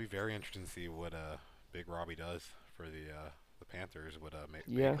it's gonna be very interesting to see what Big Robbie does for the Panthers with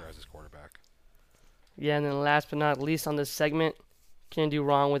Yeah. Baker as his quarterback. Yeah, and then last but not least on this segment, can't do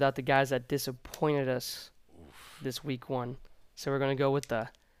wrong without the guys that disappointed us Oof. this week one. So we're going to go with the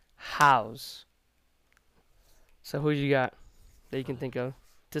hows. So who you got that you For can think of?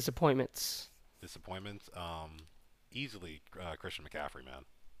 Disappointments. disappointments, easily Christian McCaffrey, man.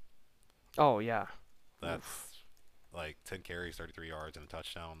 Oh, yeah. Oof. That's like 10 carries, 33 yards, and a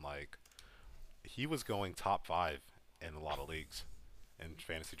touchdown. Like he was going top five in a lot of leagues in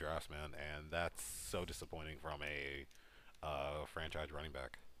fantasy drafts, man, and that's so disappointing from a franchise running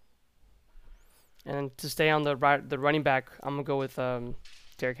back. And to stay on the running back, I'm going to go with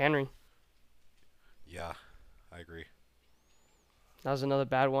Derrick Henry. Yeah, I agree. That was another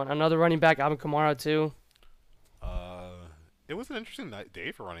bad one. Another running back, Alvin Kamara, too. Uh, it was an interesting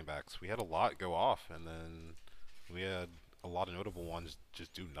day for running backs. We had a lot go off, and then we had a lot of notable ones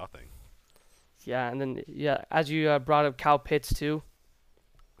just do nothing. Yeah, and then, yeah, as you brought up Cal Pitts, too,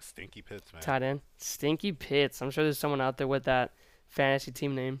 Stinky Pitts, man, tight end. Stinky Pitts. I'm sure there's someone out there with that fantasy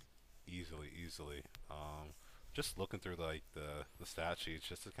team name. easily, easily. Just looking through like the stat sheets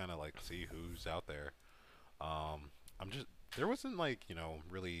just to kind of like see who's out there. I'm just there wasn't like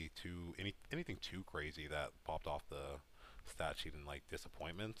really anything too crazy that popped off the stat sheet and like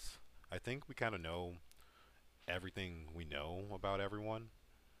disappointments. I think we kind of know everything we know about everyone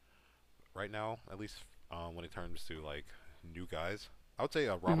right now, at least when it comes to like new guys. I would say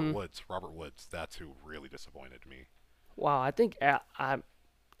Robert Hmm. Woods. Robert Woods. That's who really disappointed me. Wow, I think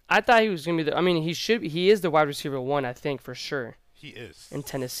I thought he was gonna be the. I mean, he is the wide receiver one, I think for sure He is. in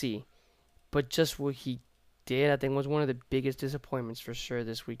Tennessee. But just what he did, I think was one of the biggest disappointments for sure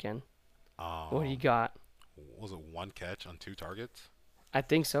this weekend. What he Um, got, was it one catch on 2 targets? I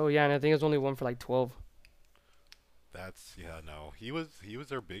think so. Yeah, and I think it was only one for like 12. That's yeah no. He was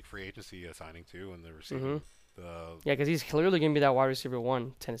their big free agency signing too, and the Hmm. receiving the Yeah, because he's clearly gonna be that wide receiver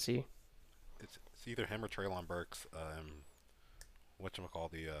one, Tennessee. it's either him or Traylon Burks. Whatchamacall,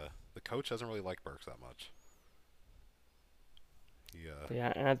 the coach doesn't really like Burks that much. He But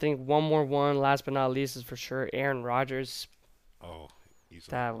yeah, and I think one more one, last but not least, is for sure Aaron Rodgers. oh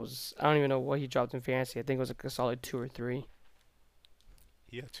easily. That was I don't even know what he dropped in fantasy. I think it was like a solid two or three.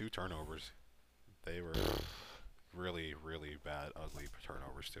 He had 2 turnovers. They were really really bad, ugly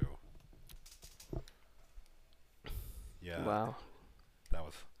turnovers too. Yeah, Wow. that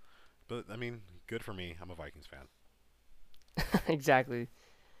was. But I mean, good for me. I'm a Vikings fan. Exactly.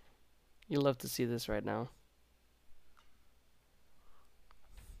 You love to see this right now.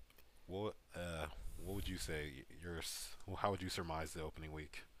 What would you say? How would you surmise the opening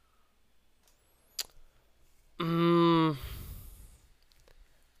week? Mm,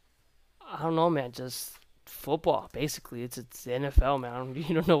 I don't know, man. Just football, basically. It's the NFL, man.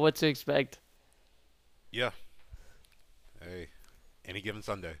 You don't know what to expect. Yeah. Hey, any given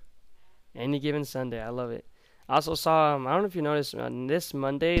Sunday. Any given Sunday, I love it. I also saw. I don't know if you noticed. This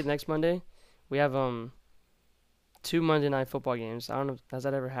Monday, next Monday, we have two Monday night football games. I don't know. Has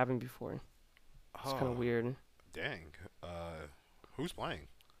that ever happened before? It's kind Oh, of weird. dang. Who's playing?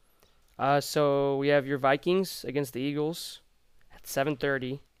 So we have your Vikings against the Eagles at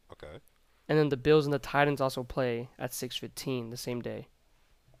 7:30, Okay. and then the Bills and the Titans also play at 6:15 the same day.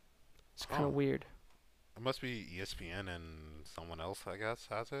 It's kind Oh, of weird. it must be ESPN and someone else, I guess,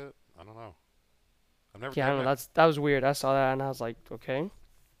 has it. I don't know. I've never. Yeah, I I've don't know. never. That was weird. I saw that and I was like, okay,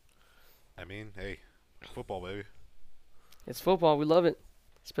 I mean, hey, football, baby. it's football. We love it,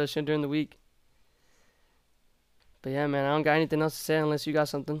 especially during the week. But yeah, man, I don't got anything else to say unless you got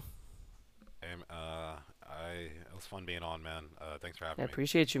something. Hey, it was fun being on, man. Thanks for I having me.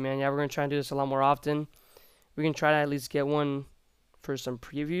 appreciate you, man. Yeah, we're gonna try and do this a lot more often. We can try to at least get one for some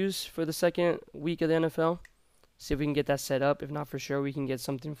previews for the second week of the NFL. See if we can get that set up. If not, for sure, we can get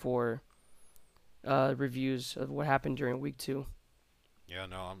something for reviews of what happened during week two. Yeah,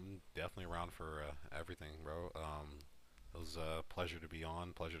 no, I'm definitely around for everything, bro. It was a pleasure to be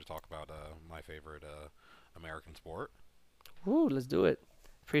on. Pleasure to talk about my favorite American sport. Woo, let's do it.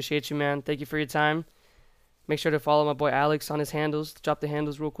 Appreciate you, man. Thank you for your time. Make sure to follow my boy Alex on his handles. Drop the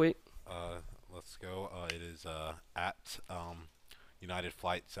handles real quick. Uh, let's go. It is at United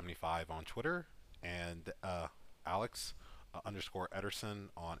Flight 75 on Twitter and Alex underscore Ederson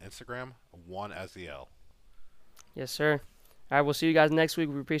on Instagram. One as the L. Yes, sir. All right, we'll see you guys next week.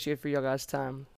 We appreciate for y'all guys' time.